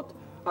Peçi sot,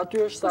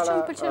 aty është Sara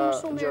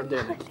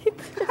Gjordeni.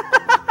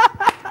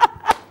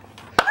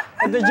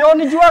 E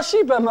dëgjoni gjua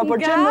shqipe, më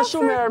pëlqen më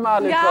shumë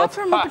Ermalit. Nga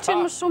afër më pëlqen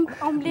më shumë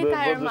omleta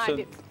e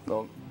Ermalit.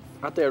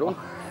 Atëherë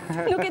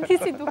nuk e di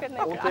si duket në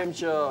ekran. Unë them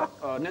që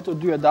ne të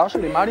dy e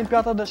dashur i marrim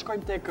pjatat dhe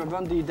shkojmë tek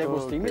vendi i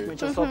degustimit, me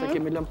që sot e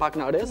kemi lënë pak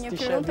në rrest,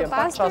 ti shef vjen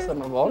pak çaste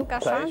më vonë.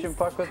 Ta ishim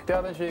pak këtë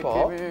pjatën që i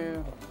kemi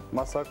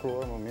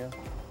masakruar më mirë.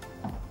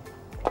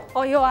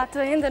 O jo, atë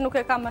ende nuk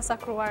e kam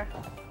masakruar.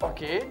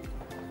 Okej.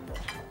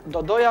 Do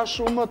doja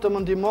shumë të më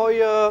ndihmoj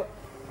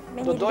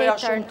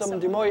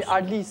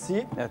Alisi.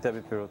 Ja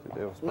t'japi pirotit.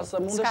 Nëse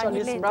mundesh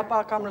Alisi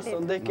mbrapa kamerës së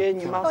ndaj ke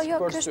një masë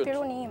për syt.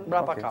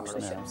 Mbrapa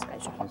kamerës.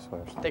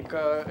 Tek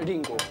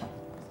ringu.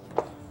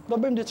 do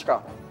bëjmë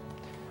diçka.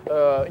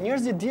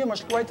 Njerëzit dje më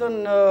shkruajtën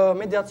në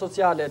mediat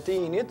sociale të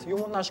Init, ju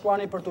mund na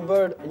shkruani për të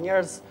bërë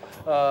njerëz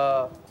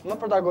më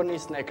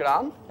protagonist në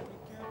ekran.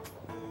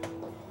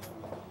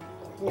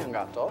 Një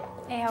nga ato.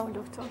 Eja u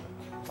luftu.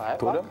 Pa e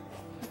pa.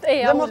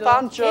 Eja u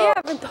luftu.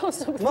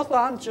 Më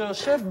thanë që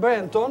Shef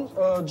Brenton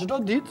çdo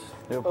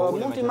ditë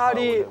mund t'i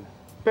marri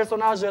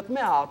personazhet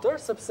me atër,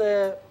 sepse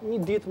një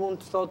ditë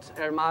mund të thot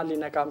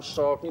Ermalin e kam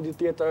shok, një ditë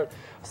tjetër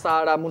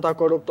Sara mund ta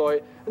korruptoj.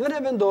 Dhe ne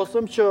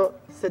vendosëm që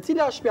se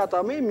cila është pjata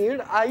më e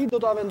mirë, ai do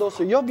ta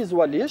vendosë jo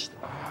vizualisht,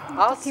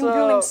 as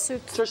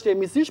çështje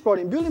misish, por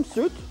i mbyllim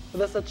syt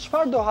dhe se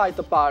çfarë do haj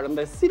të parën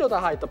dhe si do ta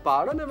haj të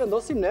parën, e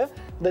vendosim ne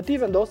dhe ti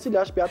vendos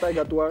cila është pjata e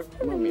gatuar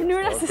më mirë.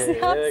 Mënyra se si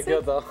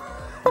hapse.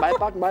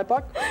 Mbaj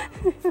pak.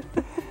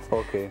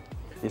 Okej.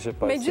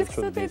 Me gjithë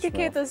këtë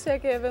etiketës që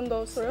ke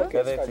vendosur,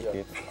 Edhe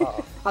etiketë.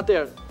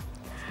 Atëherë,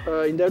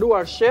 i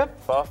nderuar shef,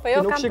 ti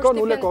nuk shikon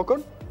ule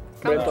kokën?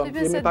 Kam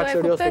përshtypjen se do e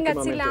kuptoj nga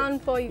cila anë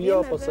po i vjen. Jo,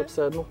 po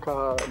sepse nuk ka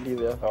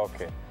lidhje.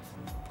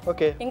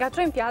 Okej. I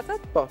ngatrojmë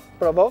pjatat? Po,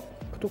 provo.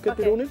 Këtu ke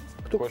pirunin?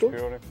 Këtu.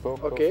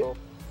 Okej.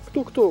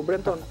 Këtu,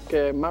 Brenton,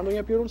 ke marrë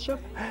ndonjë pirun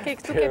shef? Ke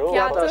këtu ke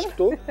pjatën.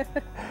 Këtu.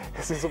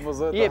 Si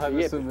supozohet ta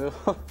hajmë symë.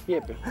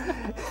 Jepi.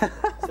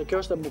 Se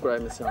kjo është e bukur e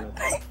emisionit.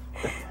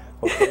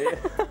 Okej.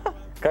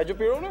 Ka gjë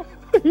pirune?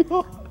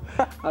 Jo.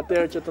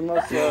 Atëherë që të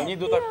mos një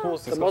do ta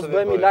kpusi. Të mos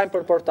bëhemi lajm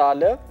për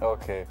portale.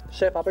 Okej.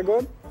 Shef, hape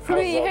gojën?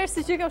 Fry herë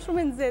si që kam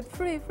shumë nxehtë.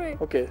 Fry.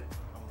 Okej.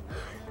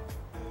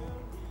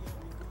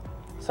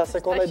 Sa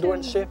sekonda i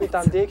duhen shefit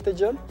ta ndjej këtë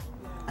gjën?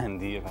 E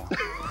ndjeva.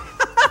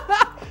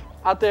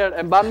 Atëherë,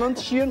 e mban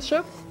mend shihen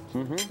shef?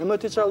 Në më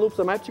ti çfarë lup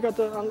se më jep çika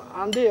të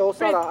ande o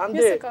Sara,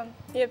 ande. Një sekond,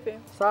 jepi.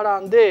 Sara,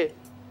 ande.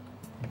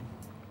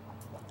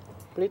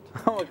 Prit.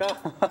 Më ka.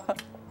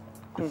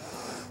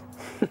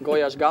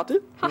 Goja është gati?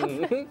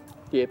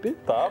 Jepi.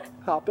 Tap.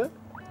 Hape.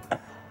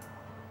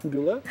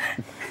 Mbylle.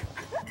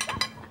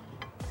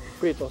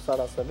 Prit o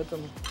Sara, se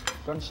vetëm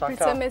bën shaka.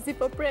 Prit se mezi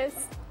po pres.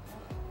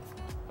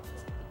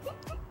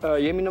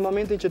 Jemi në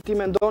momentin që ti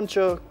mendon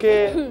që ke...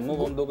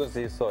 Nuk më duket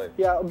si i soj.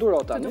 Ja,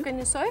 duro tani. Të duke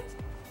njësoj?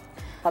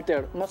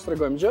 Atëherë, mos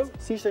tregojmë gjë.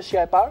 Si ishte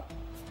shija e parë?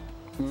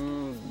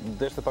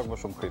 Deshte pak më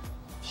shumë krip.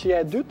 Shija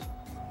e dytë?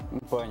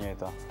 Po e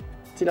njëjta.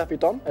 Cila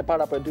fiton? E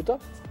para apo e dyta?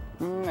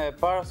 E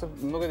para se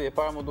nuk e di, e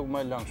para më duk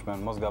më e lëngshme,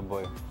 mos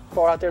gaboj.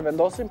 Por atëherë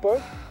vendosim për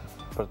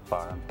të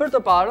parën. Për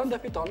të parën dhe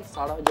fiton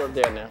Sara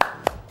Gjordeni.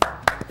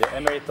 E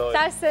meritoj.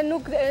 Ta se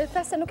nuk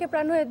e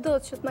pranoj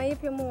dot që të ma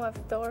jepje mua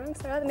fitoren,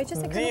 kësë radhe, me që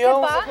se ka nuk e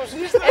pa,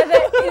 edhe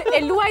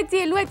e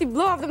luajti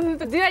blov, dhe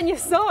të dyja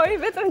njësoj,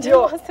 vetëm që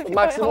mos të fitoj.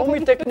 Maksimumi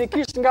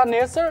teknikisht nga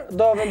nesër,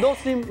 do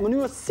vendosim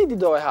mënyrën si ti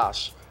do e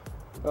hash.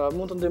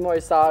 Mund të ndihmoj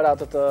Sara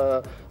të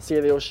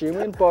sjellë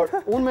ushqimin, por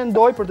unë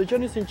mendoj për të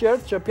qenë i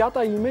sinqert që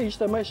pjata ime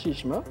ishte më e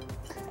shijshme.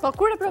 Po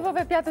kur e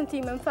provove pjatën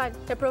time, më fal,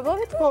 e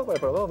provove ti? Po,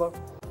 e provova.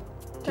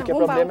 Ti ke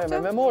probleme me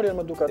memorien,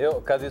 më duket. Jo,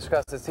 ka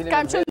diçka se cili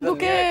kam qenë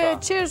duke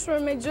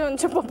qeshur me gjën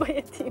që po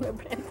bëje ti me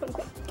Brenton.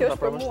 Kjo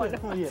është për mua.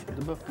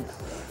 Të bëf ti.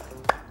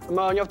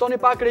 Më njoftoni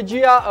pak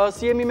regjia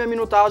si jemi me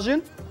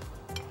minutazhin.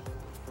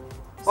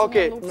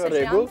 Okej, në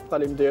rregull,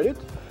 faleminderit.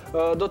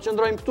 Do të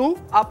qëndrojmë këtu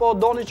apo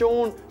doni që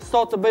unë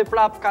sot të bëj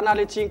prap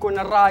kanali 5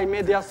 në Rai,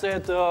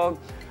 Mediaset,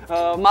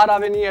 Mara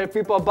Venier,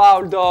 Pipo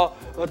Baldo,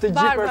 të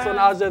gjithë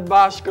personazhet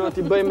bashkë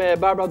t'i bëj me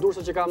Barbara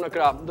Durso që kam në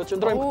krah. Do të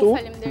qëndrojmë këtu.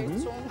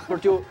 Faleminderit shumë.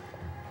 Për t'ju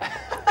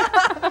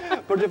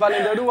për t'ju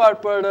falenderuar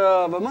për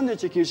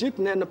vëmendjen që kishit.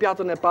 Ne në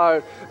pjatën e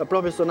parë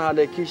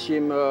profesionale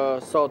kishim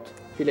sot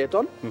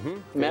fileton.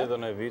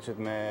 Fileton e viçit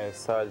me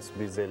salcë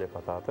bizele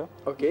patate.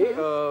 Okej,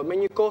 me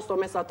një kosto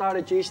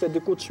mesatare që ishte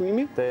diku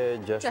çmimi te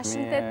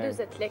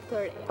 640 lekë të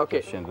reja.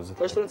 Okej.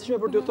 Është rëndësishme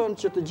për t'ju thënë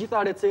që të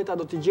gjitha receta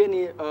do t'i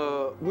gjeni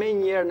më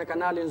njëherë në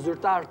kanalin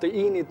zyrtar të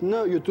Init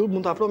në YouTube.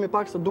 Mund të afrohemi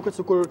pak se duket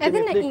sikur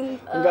kemi prik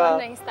nga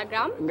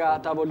Instagram, nga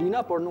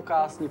tavolina, por nuk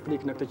ka asnjë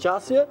prik në këtë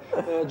qasje.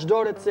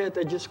 Çdo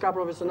recetë, gjithçka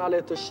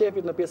profesionale të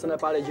shefit në pjesën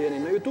e parë gjeni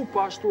në YouTube,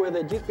 po ashtu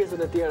edhe gjithë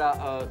pjesët e tjera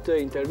të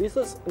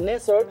intervistës.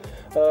 Nesër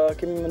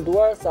kemi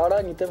menduar, Sara,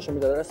 një temë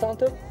shumë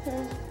interesante.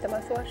 Të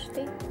më thuash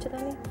ti, që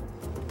tani?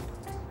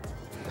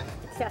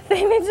 Ja,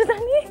 themi që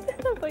tani?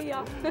 Po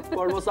ja.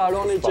 Por mos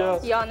harroni që...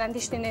 Jo, në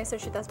ndishti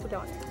nesër që ta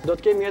zbuloni. Do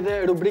të kemi edhe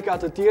rubrika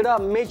të tjera,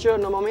 me që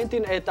në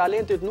momentin e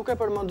talentit nuk e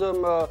përmendëm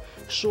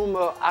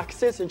shumë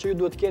aksesin që ju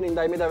duhet keni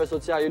ndaj mediave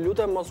sociale. Ju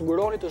lutem mos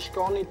nguroni të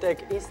shkoni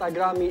tek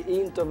Instagrami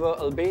TV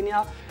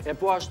Albania e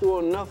po ashtu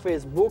në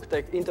Facebook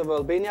tek TV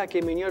Albania.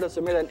 Kemi njerëz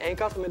që merren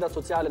enkat në mediat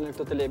sociale në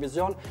këtë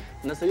televizion.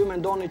 Nëse ju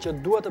mendoni që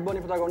duhet të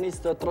bëni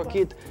protagonist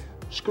Trokit,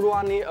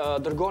 shkruani,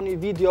 dërgoni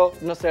video,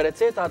 nëse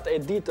recetat e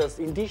ditës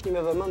i ndiqni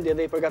me vëmendje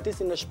dhe i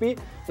përgatisni në shtëpi,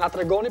 na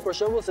tregoni për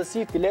shembull se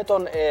si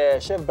fileton e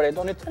shef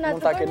Brentonit mund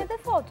ta keni. Na dërgoni edhe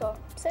foto.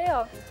 Pse jo?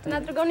 Na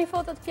dërgoni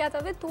fotot të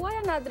pjatave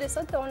tuaja në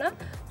adresat tona,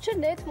 që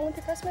ne mund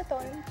t'i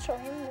transmetojmë, të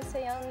shohim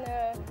nëse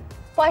janë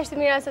po ashtu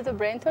mira se të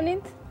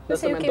Brentonit.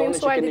 Nëse mendoni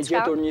që keni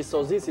gjetur një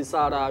sozi si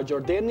Sara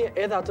Gjordeni,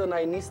 edhe atë na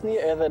i nisni,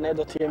 edhe ne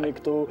do të jemi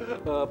këtu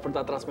për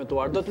ta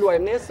transmetuar. Do të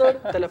luajmë nesër,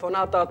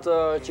 telefonatat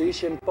që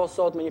ishin po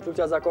sot me një flukt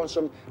të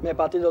jashtëzakonshëm me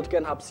patite do të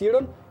kenë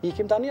hapësirën.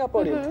 Ikim tani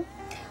apo rit?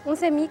 Unë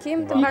them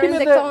ikim, të marrim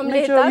tek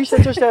omletat. Ishte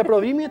çështja e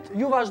provimit.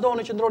 Ju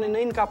vazhdoni që ndroni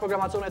në ka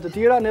programacione të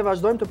tjera, ne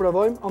vazhdojmë të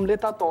provojmë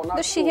omletat tona.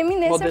 Do shihemi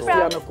nesër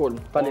Modestia në kulm.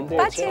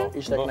 Faleminderit. Paçi.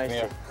 Ishte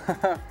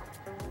kënaqësi.